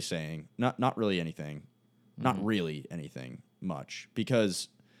film really saying? Not really anything, not really anything much, because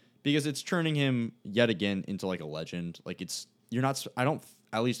it's turning him yet again into like a legend. Like you're not. I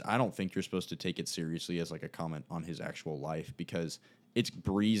don't think you're supposed to take it seriously as like a comment on his actual life, because it's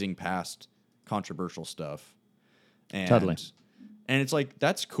breezing past controversial stuff. And, totally. And it's like,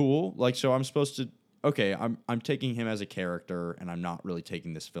 that's cool. Like, so I'm supposed to, okay, I'm taking him as a character, and I'm not really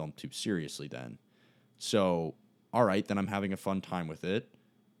taking this film too seriously then. So, all right, then I'm having a fun time with it.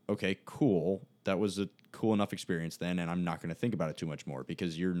 Okay, cool. That was a cool enough experience then, and I'm not going to think about it too much more,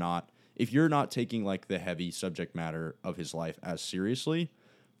 because if you're not taking like the heavy subject matter of his life as seriously,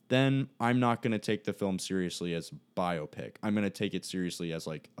 then I'm not going to take the film seriously as biopic. I'm going to take it seriously as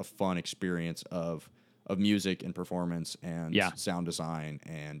like a fun experience of music and performance and sound design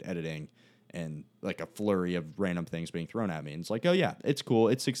and editing and like a flurry of random things being thrown at me. And it's like, oh yeah, it's cool.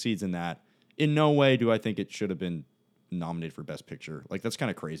 It succeeds in that. In no way do I think it should have been nominated for Best Picture. Like, that's kind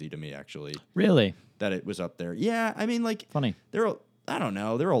of crazy to me, actually. Really? That it was up there. Yeah, I mean, like, funny. I don't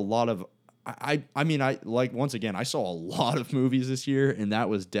know. There are a lot of. I mean, once again, I saw a lot of movies this year, and that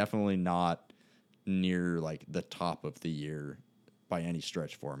was definitely not near like the top of the year by any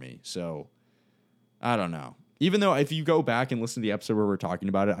stretch for me. So I don't know. Even though if you go back and listen to the episode where we're talking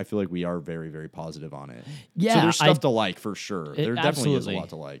about it, I feel like we are very, very positive on it. Yeah, so there's stuff to like for sure. There definitely is a absolutely. lot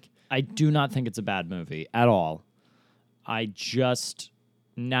to like. I do not think it's a bad movie at all. I just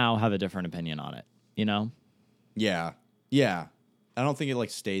now have a different opinion on it, you know? Yeah. Yeah. I don't think it like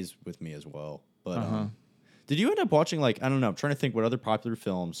stays with me as well. But did you end up watching like, I don't know, I'm trying to think what other popular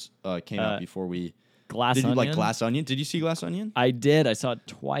films came out before we Glass Onion? Did you like Glass Onion? Did you see Glass Onion? I did. I saw it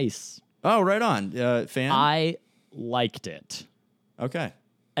twice. Oh, right on. Fan? I liked it. Okay.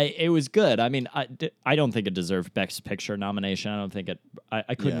 It was good. I mean, I don't think it deserved Best Picture nomination. I don't think it.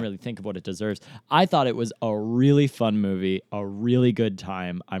 I couldn't really think of what it deserves. I thought it was a really fun movie, a really good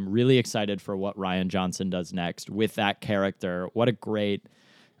time. I'm really excited for what Rian Johnson does next with that character. What a great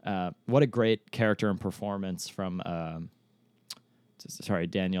character and performance from.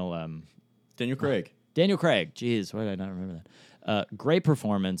 Daniel. Daniel Craig. Daniel Craig. Jeez, why did I not remember that? Great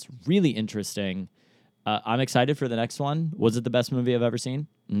performance. Really interesting. I'm excited for the next one. Was it the best movie I've ever seen?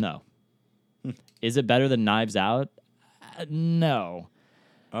 No. Is it better than Knives Out? No.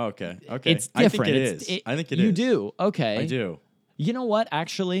 Oh, okay. It's different. I think it is. I think it is. You do? Okay. I do. You know what?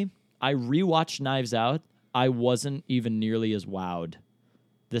 Actually, I rewatched Knives Out. I wasn't even nearly as wowed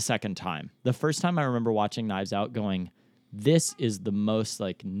the second time. The first time I remember watching Knives Out going, this is the most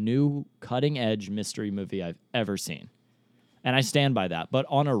like new cutting edge mystery movie I've ever seen. And I stand by that. But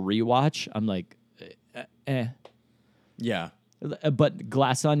on a rewatch, I'm like, Yeah. But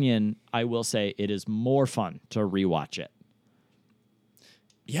Glass Onion, I will say it is more fun to rewatch it.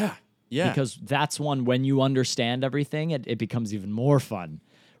 Yeah. Yeah. Because that's one, when you understand everything, it becomes even more fun.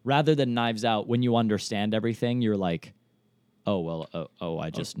 Rather than Knives Out, when you understand everything, you're like,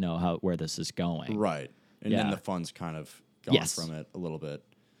 I just know where this is going. Right. And then the fun's kind of gone from it a little bit.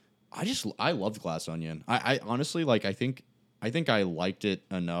 I loved Glass Onion. I honestly, like, I think I liked it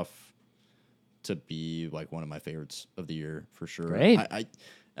enough to be like one of my favorites of the year for sure. Great. I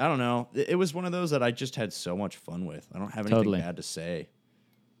don't know. It was one of those that I just had so much fun with. I don't have anything bad to say.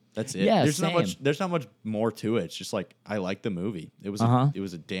 That's it. Yeah, there's not much more to it. It's just like I liked the movie. It was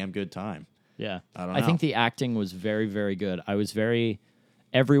a damn good time. Yeah. I don't know. I think the acting was very, very good.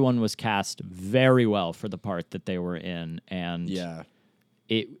 Everyone was cast very well for the part that they were in, and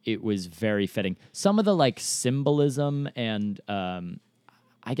it was very fitting. Some of the like symbolism and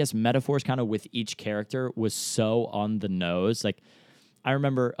I guess metaphors kind of with each character was so on the nose. Like, I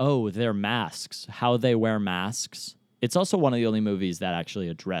remember, their masks, how they wear masks. It's also one of the only movies that actually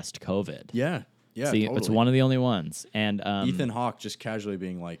addressed COVID. Yeah. Yeah, totally. It's one of the only ones. And Ethan Hawke just casually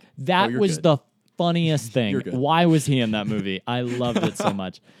being like, that was good. The funniest thing. Why was he in that movie? I loved it so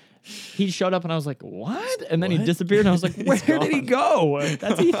much. He showed up and I was like, what? And then he disappeared and I was like, where did he go?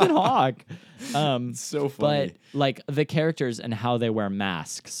 That's Ethan Hawke. So funny. But like the characters and how they wear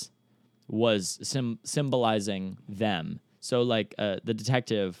masks was symbolizing them. So like the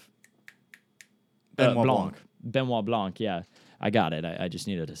detective Benoit Blanc, yeah. I got it. I just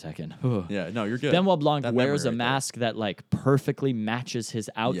needed a second. Yeah, no, you're good. Benoit Blanc wears a mask that like perfectly matches his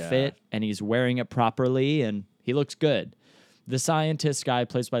outfit and he's wearing it properly and he looks good. The scientist guy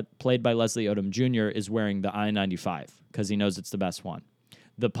played by Leslie Odom Jr. is wearing the I-95 because he knows it's the best one.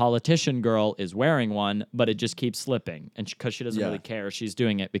 The politician girl is wearing one, but it just keeps slipping, and because she doesn't really care, she's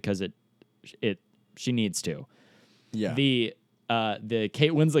doing it because she needs to. Yeah. The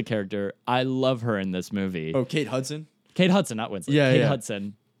Kate Winslet character, I love her in this movie. Oh, Kate Hudson? Kate Hudson, not Winslet. Yeah, Kate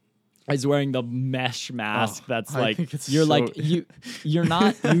Hudson is wearing the mesh mask that's like you're not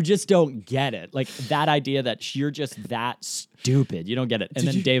you just don't get it. Like that idea that you're just that stupid. You don't get it. And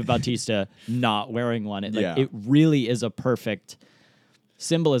then Dave Bautista not wearing one. It really is a perfect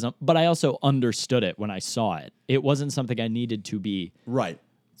symbolism, but I also understood it when I saw it. It wasn't something I needed to be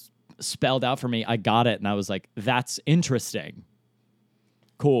spelled out for me. I got it and I was like, that's interesting.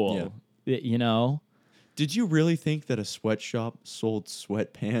 Cool. Yeah. You know? Did you really think that a sweatshop sold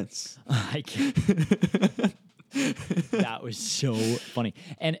sweatpants? I can't. That was so funny.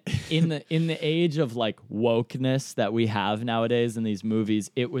 And in the age of like wokeness that we have nowadays in these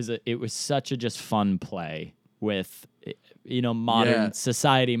movies, it was such a just fun play with modern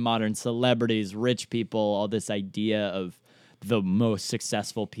society, modern celebrities, rich people, all this idea of the most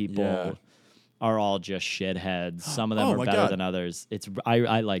successful people. are all just shitheads. Some of them are better than others.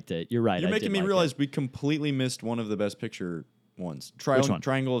 I liked it. You're right. You're making me realize we completely missed one of the Best Picture ones. Which one?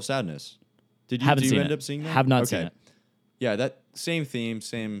 Triangle of Sadness. Did you end up seeing that? Have not seen it. Yeah, that same theme,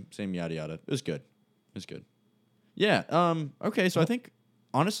 same yada yada. It was good. Yeah. Okay. So I think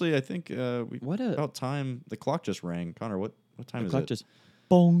honestly, about time. The clock just rang. Connor, what time is it? The clock just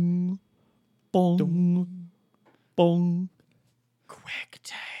bong, bong, bong. Quick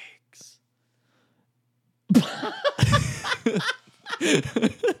takes.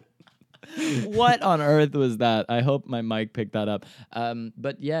 What on earth was that? I hope my mic picked that up.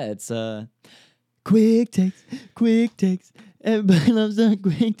 But yeah, it's quick takes. Everybody loves the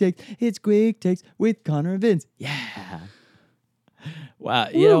quick takes. It's quick takes with Conor and Vince. Yeah. Wow.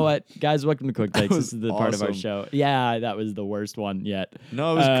 Woo. You know what, guys? Welcome to Quick Takes. This is the part of our show. Yeah, that was the worst one yet.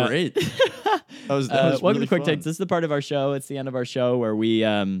 No, it was great. that was welcome really to Quick fun. Takes. This is the part of our show. It's the end of our show where we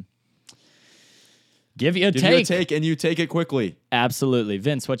give you a take and you take it quickly. Absolutely.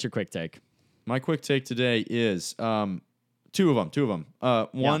 Vince, what's your quick take? My quick take today is two of them.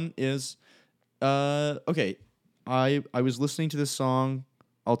 One is okay. I was listening to this song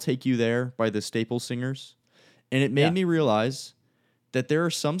 "I'll Take You There" by the Staple Singers, and it made me realize that there are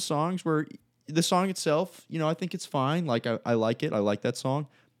some songs where the song itself, I think it's fine. Like I like it. I like that song,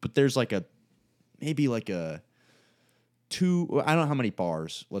 but there's maybe a 2. I don't know how many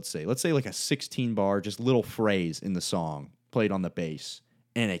bars. Let's say like a 16 bar, just little phrase in the song played on the bass.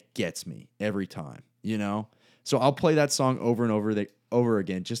 And it gets me every time, So I'll play that song over and over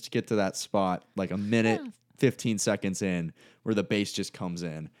again just to get to that spot, like a minute, 15 seconds in, where the bass just comes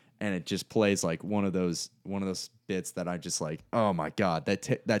in and it just plays like one of those bits that I just like. Oh my god,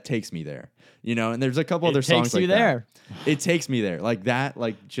 that takes me there, And there's a couple other songs like that. It takes me there, like that,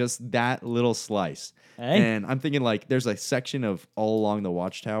 like just that little slice. Hey. And I'm thinking like there's a section of All Along the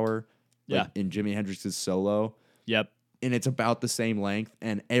Watchtower, in Jimi Hendrix's solo. Yep. And it's about the same length.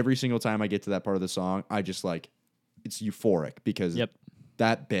 And every single time I get to that part of the song, I just it's euphoric because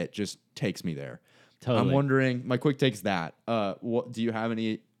that bit just takes me there. Totally. I'm wondering, my quick take's that. What do you have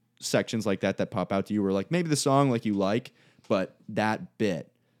any sections like that pop out to you where maybe the song you like, but that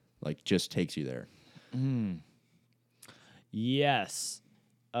bit just takes you there? Yes.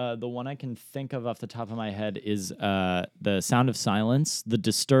 The one I can think of off the top of my head is the Sound of Silence, the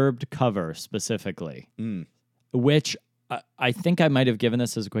Disturbed cover specifically, which I think I might have given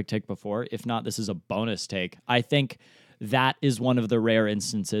this as a quick take before. If not, this is a bonus take. I think that is one of the rare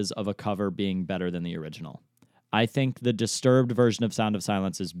instances of a cover being better than the original. I think the Disturbed version of Sound of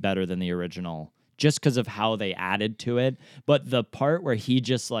Silence is better than the original just because of how they added to it. But the part where he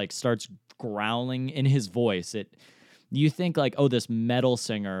just starts growling in his voice, you think this metal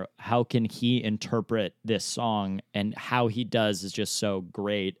singer, how can he interpret this song? And how he does is just so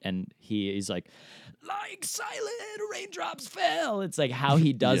great. And he's like silent raindrops fell. It's how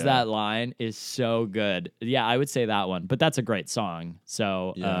he does that line is so good. Yeah, I would say that one. But that's a great song.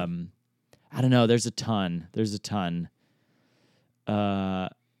 So I don't know. There's a ton. Dang,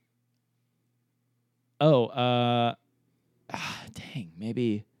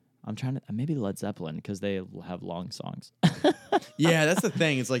 maybe Led Zeppelin because they have long songs. Yeah, that's the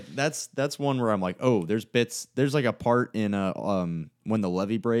thing. It's that's one where I'm there's bits. There's a part in when the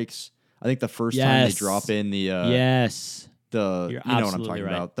levee breaks. I think the first time they drop in the you're know what I'm talking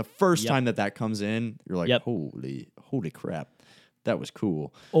about. The first time that comes in, you're like, holy crap, that was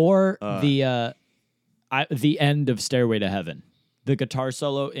cool. Or the end of Stairway to Heaven, the guitar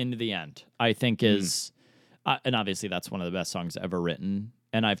solo into the end, I think is, and obviously that's one of the best songs ever written.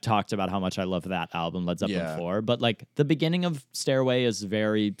 And I've talked about how much I love that album, Led Zeppelin 4. But the beginning of Stairway is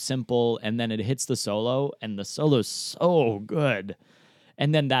very simple, and then it hits the solo, and the solo's so good.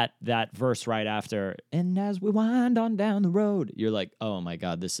 And then that verse right after, and as we wind on down the road, you're like, oh my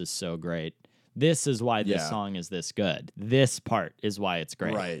God, this is so great. This is why this song is this good. This part is why it's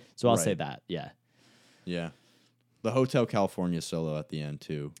great. Right. So I'll say that, yeah. Yeah. The Hotel California solo at the end,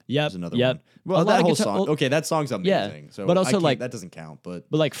 too. Yep. Is another one. Well, that whole song. Okay, that song's amazing. Yeah, so but also that doesn't count. But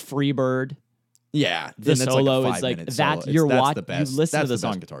Freebird. Yeah. The solo is that you're watching. You listen to the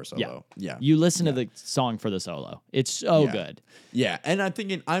song. Best guitar solo. Yeah. You listen to the song for the solo. It's so good. Yeah. And I'm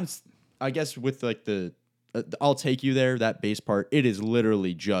thinking, I guess with the I'll Take You There, that bass part, it is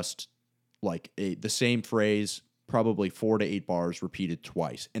literally just the same phrase, probably 4 to 8 bars repeated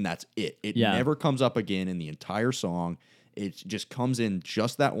twice, and that's it. It never comes up again in the entire song. It just comes in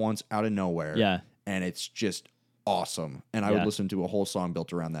just that once out of nowhere. Yeah. And it's just awesome. And I would listen to a whole song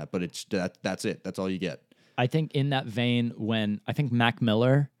built around that, but it's that's it. That's all you get. I think in that vein, I think Mac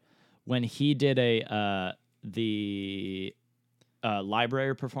Miller, when he did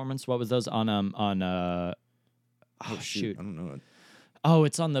library performance. What was those on oh shoot. I don't know it. Oh,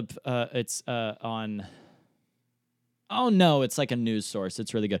 it's on the it's on. Oh no, it's like a news source.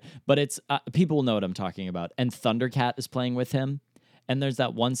 It's really good, but it's people will know what I'm talking about. And Thundercat is playing with him, and there's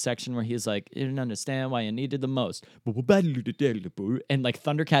that one section where he's like, "You didn't understand why you needed the most," and like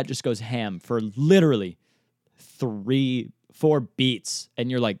Thundercat just goes ham for literally 3-4 beats, and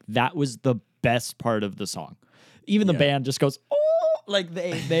you're like, that was the best part of the song. Even the band just goes, oh, like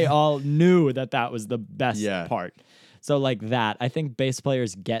they all knew that was the best part. So like that, I think bass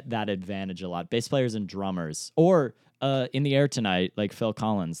players get that advantage a lot. Bass players and drummers, or In the Air Tonight, like Phil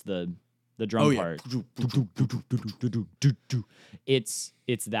Collins, the drum part. It's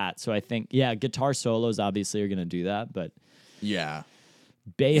that. So I think guitar solos obviously are gonna do that, but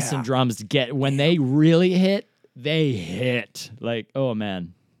bass and drums get when they really hit, they hit. Like, oh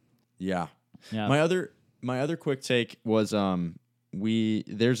man. Yeah. My other quick take was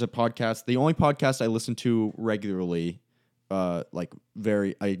there's a podcast, the only podcast I listen to regularly, I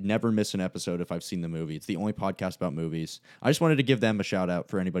never miss an episode if I've seen the movie. It's the only podcast about movies. I just wanted to give them a shout out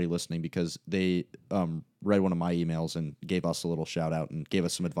for anybody listening because they read one of my emails and gave us a little shout out and gave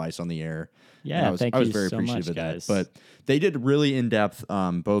us some advice on the air. Yeah, I was very appreciative of that. But they did really in depth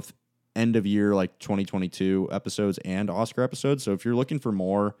both end of year like 2022 episodes and Oscar episodes. So if you're looking for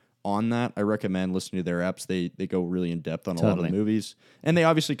more on that, I recommend listening to their eps. They go really in depth on a lot of the movies, and they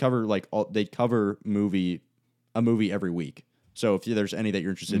obviously cover a movie every week. So if there's any that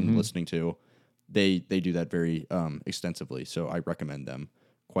you're interested in listening to, they do that very extensively. So I recommend them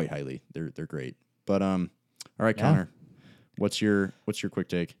quite highly. They're great. But all right, Connor, what's your quick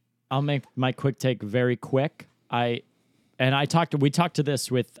take? I'll make my quick take very quick. We talked to this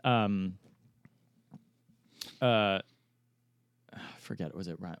with forget, was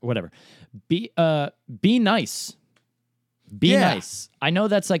it right? Whatever. Be nice. Be nice. I know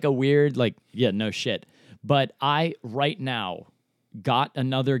that's like a weird, like, no shit. But I, right now, got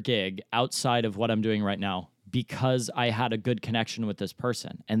another gig outside of what I'm doing right now because I had a good connection with this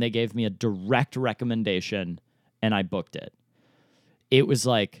person. And they gave me a direct recommendation, and I booked it. It was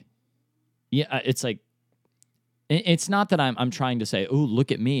like, it's like, it's not that I'm trying to say, oh,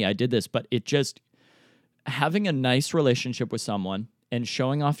 look at me, I did this. But it just, having a nice relationship with someone and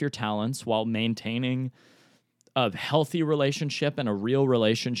showing off your talents while maintaining a healthy relationship and a real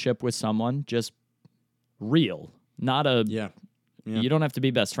relationship with someone, just real, not a you don't have to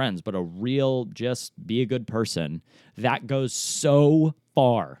be best friends, but a real, just be a good person. That goes so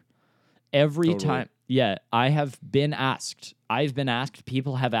far. Every time. Yeah, I've been asked,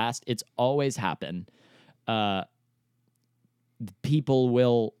 people have asked, it's always happened. People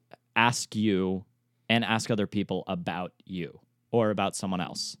will ask you and ask other people about you or about someone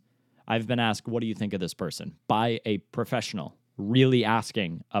else. I've been asked, what do you think of this person? By a professional, really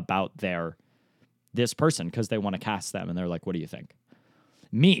asking about this person because they want to cast them, and they're like, what do you think?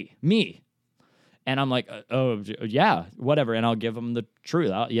 Me. And I'm like, oh, yeah, whatever, and I'll give them the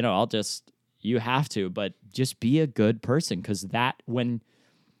truth. You have to, but just be a good person, because when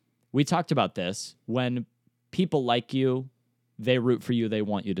we talked about this, when people like you, they root for you, they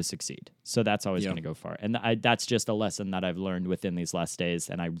want you to succeed. So that's always going to go far. And that's just a lesson that I've learned within these last days,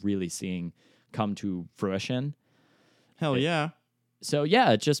 and I'm really seeing come to fruition. Hell yeah. So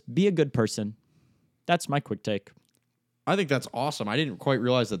yeah, just be a good person. That's my quick take. I think that's awesome. I didn't quite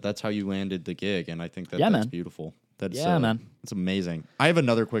realize that that's how you landed the gig, and I think that's beautiful. That's man. That's amazing. I have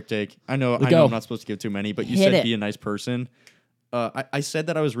another quick take. I know I'm not supposed to give too many, but you said be a nice person. I said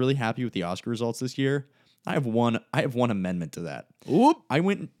that I was really happy with the Oscar results this year. I have one amendment to that. Oop. I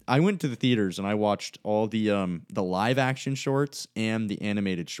went to the theaters and I watched all the live action shorts and the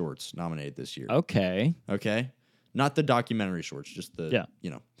animated shorts nominated this year. Okay. Not the documentary shorts, just the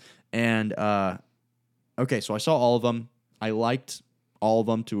And okay, so I saw all of them. I liked all of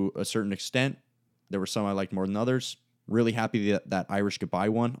them to a certain extent. There were some I liked more than others. Really happy that Irish Goodbye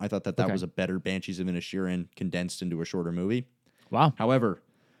one. I thought that was a better Banshees of Inisherin condensed into a shorter movie. Wow. However,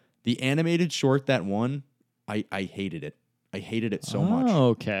 the animated short that won, I hated it. I hated it so much.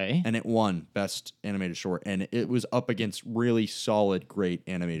 Okay. And it won Best Animated Short. And it was up against really solid, great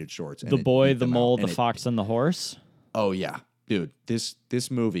animated shorts. The Boy, the Mole, the Fox, and the Horse? Oh, yeah. Dude, this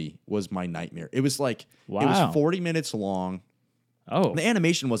movie was my nightmare. It was like, It was 40 minutes long. Oh. The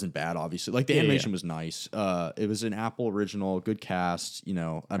animation wasn't bad, obviously. Like, the animation was nice. It was an Apple original, good cast.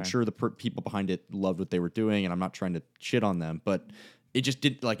 I'm sure the people behind it loved what they were doing, and I'm not trying to shit on them, but it just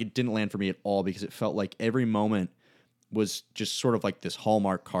didn't land for me at all, because it felt like every moment was just sort of like this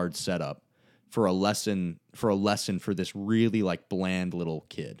Hallmark card setup for a lesson for this really like bland little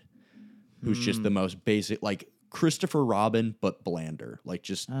kid who's just the most basic, like Christopher Robin, but blander. Like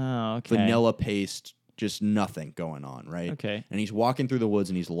just vanilla paste, just nothing going on, right? Okay. And he's walking through the woods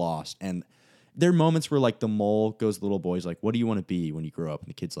and he's lost. And there are moments where like the mole goes to the little boy, he's like, what do you want to be when you grow up? And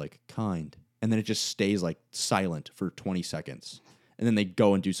the kid's like, kind. And then it just stays like silent for 20 seconds. And then they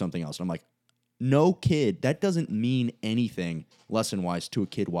go and do something else. And I'm like, no kid, that doesn't mean anything lesson-wise to a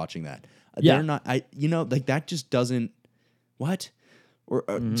kid watching that. They're not, like that just doesn't, what? Or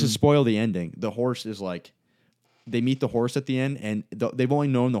to spoil the ending, the horse is like, they meet the horse at the end, and they've only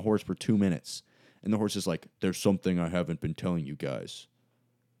known the horse for 2 minutes. And the horse is like, there's something I haven't been telling you guys.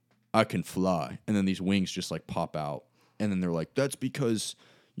 I can fly. And then these wings just like pop out. And then they're like, that's because,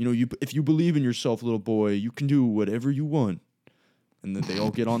 if you believe in yourself, little boy, you can do whatever you want. And then they all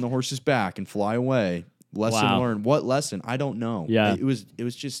get on the horse's back and fly away. Lesson learned. What lesson? I don't know. Yeah. It was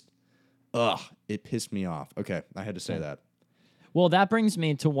just, it pissed me off. Okay, I had to say that. Well, that brings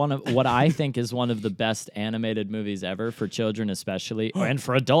me to one of what I think is one of the best animated movies ever, for children especially, and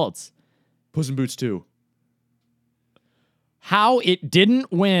for adults. Puss in Boots 2. How it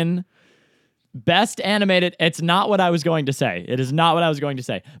didn't win Best Animated, it's not what I was going to say. It is not what I was going to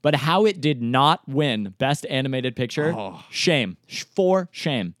say. But how it did not win Best Animated Picture, shame. For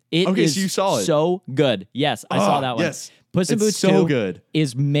shame. It is so you saw it. So good. Yes, I saw that one. Yes. Puss in Boots 2 so good.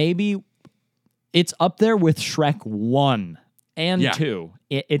 is maybe, it's up there with Shrek 1 and 2.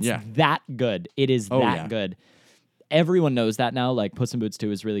 It's that good. It is that good. Everyone knows that now. Like, Puss in Boots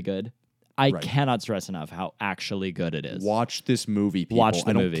 2 is really good. I cannot stress enough how actually good it is. Watch this movie, people. Watch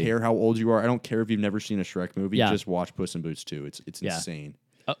the movie. I don't care how old you are. I don't care if you've never seen a Shrek movie. Just watch Puss in Boots 2. It's insane.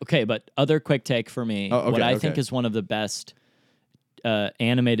 Okay, but other quick take for me. What I think is one of the best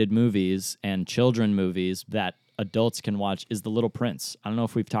animated movies and children movies that adults can watch is The Little Prince. I don't know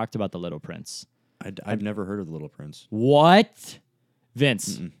if we've talked about The Little Prince. I've never heard of The Little Prince. What?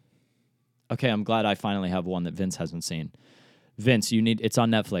 Vince. Okay, I'm glad I finally have one that Vince hasn't seen. Vince, it's on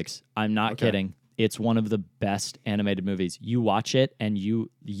Netflix. I'm not kidding. It's one of the best animated movies. You watch it, and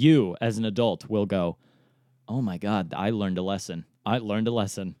you as an adult will go, oh my God, I learned a lesson.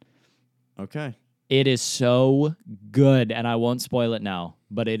 Okay. It is so good, and I won't spoil it now,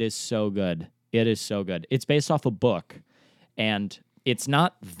 but it is so good. It is so good. It's based off a book, and it's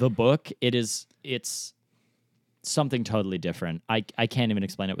not the book. It's something totally different. I can't even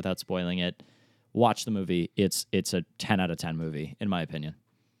explain it without spoiling it. Watch the movie. It's a 10 out of 10 movie, in my opinion.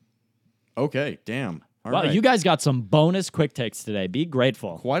 Okay, damn. All right. You guys got some bonus quick takes today. Be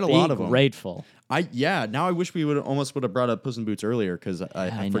grateful. Quite a lot of them. Be grateful. Now I wish we would have brought up Puss in Boots earlier, because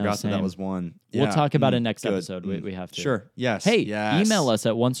I forgot that was one. We'll talk about it next episode. We have to. Sure. Yes. Hey, yes. email us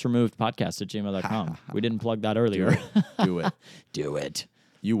at onceremovedpodcast@gmail.com. We didn't plug that earlier. Do it. Do it.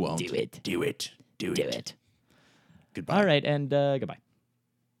 You won't. Do it. Do it. Do it. Goodbye. All right, and goodbye.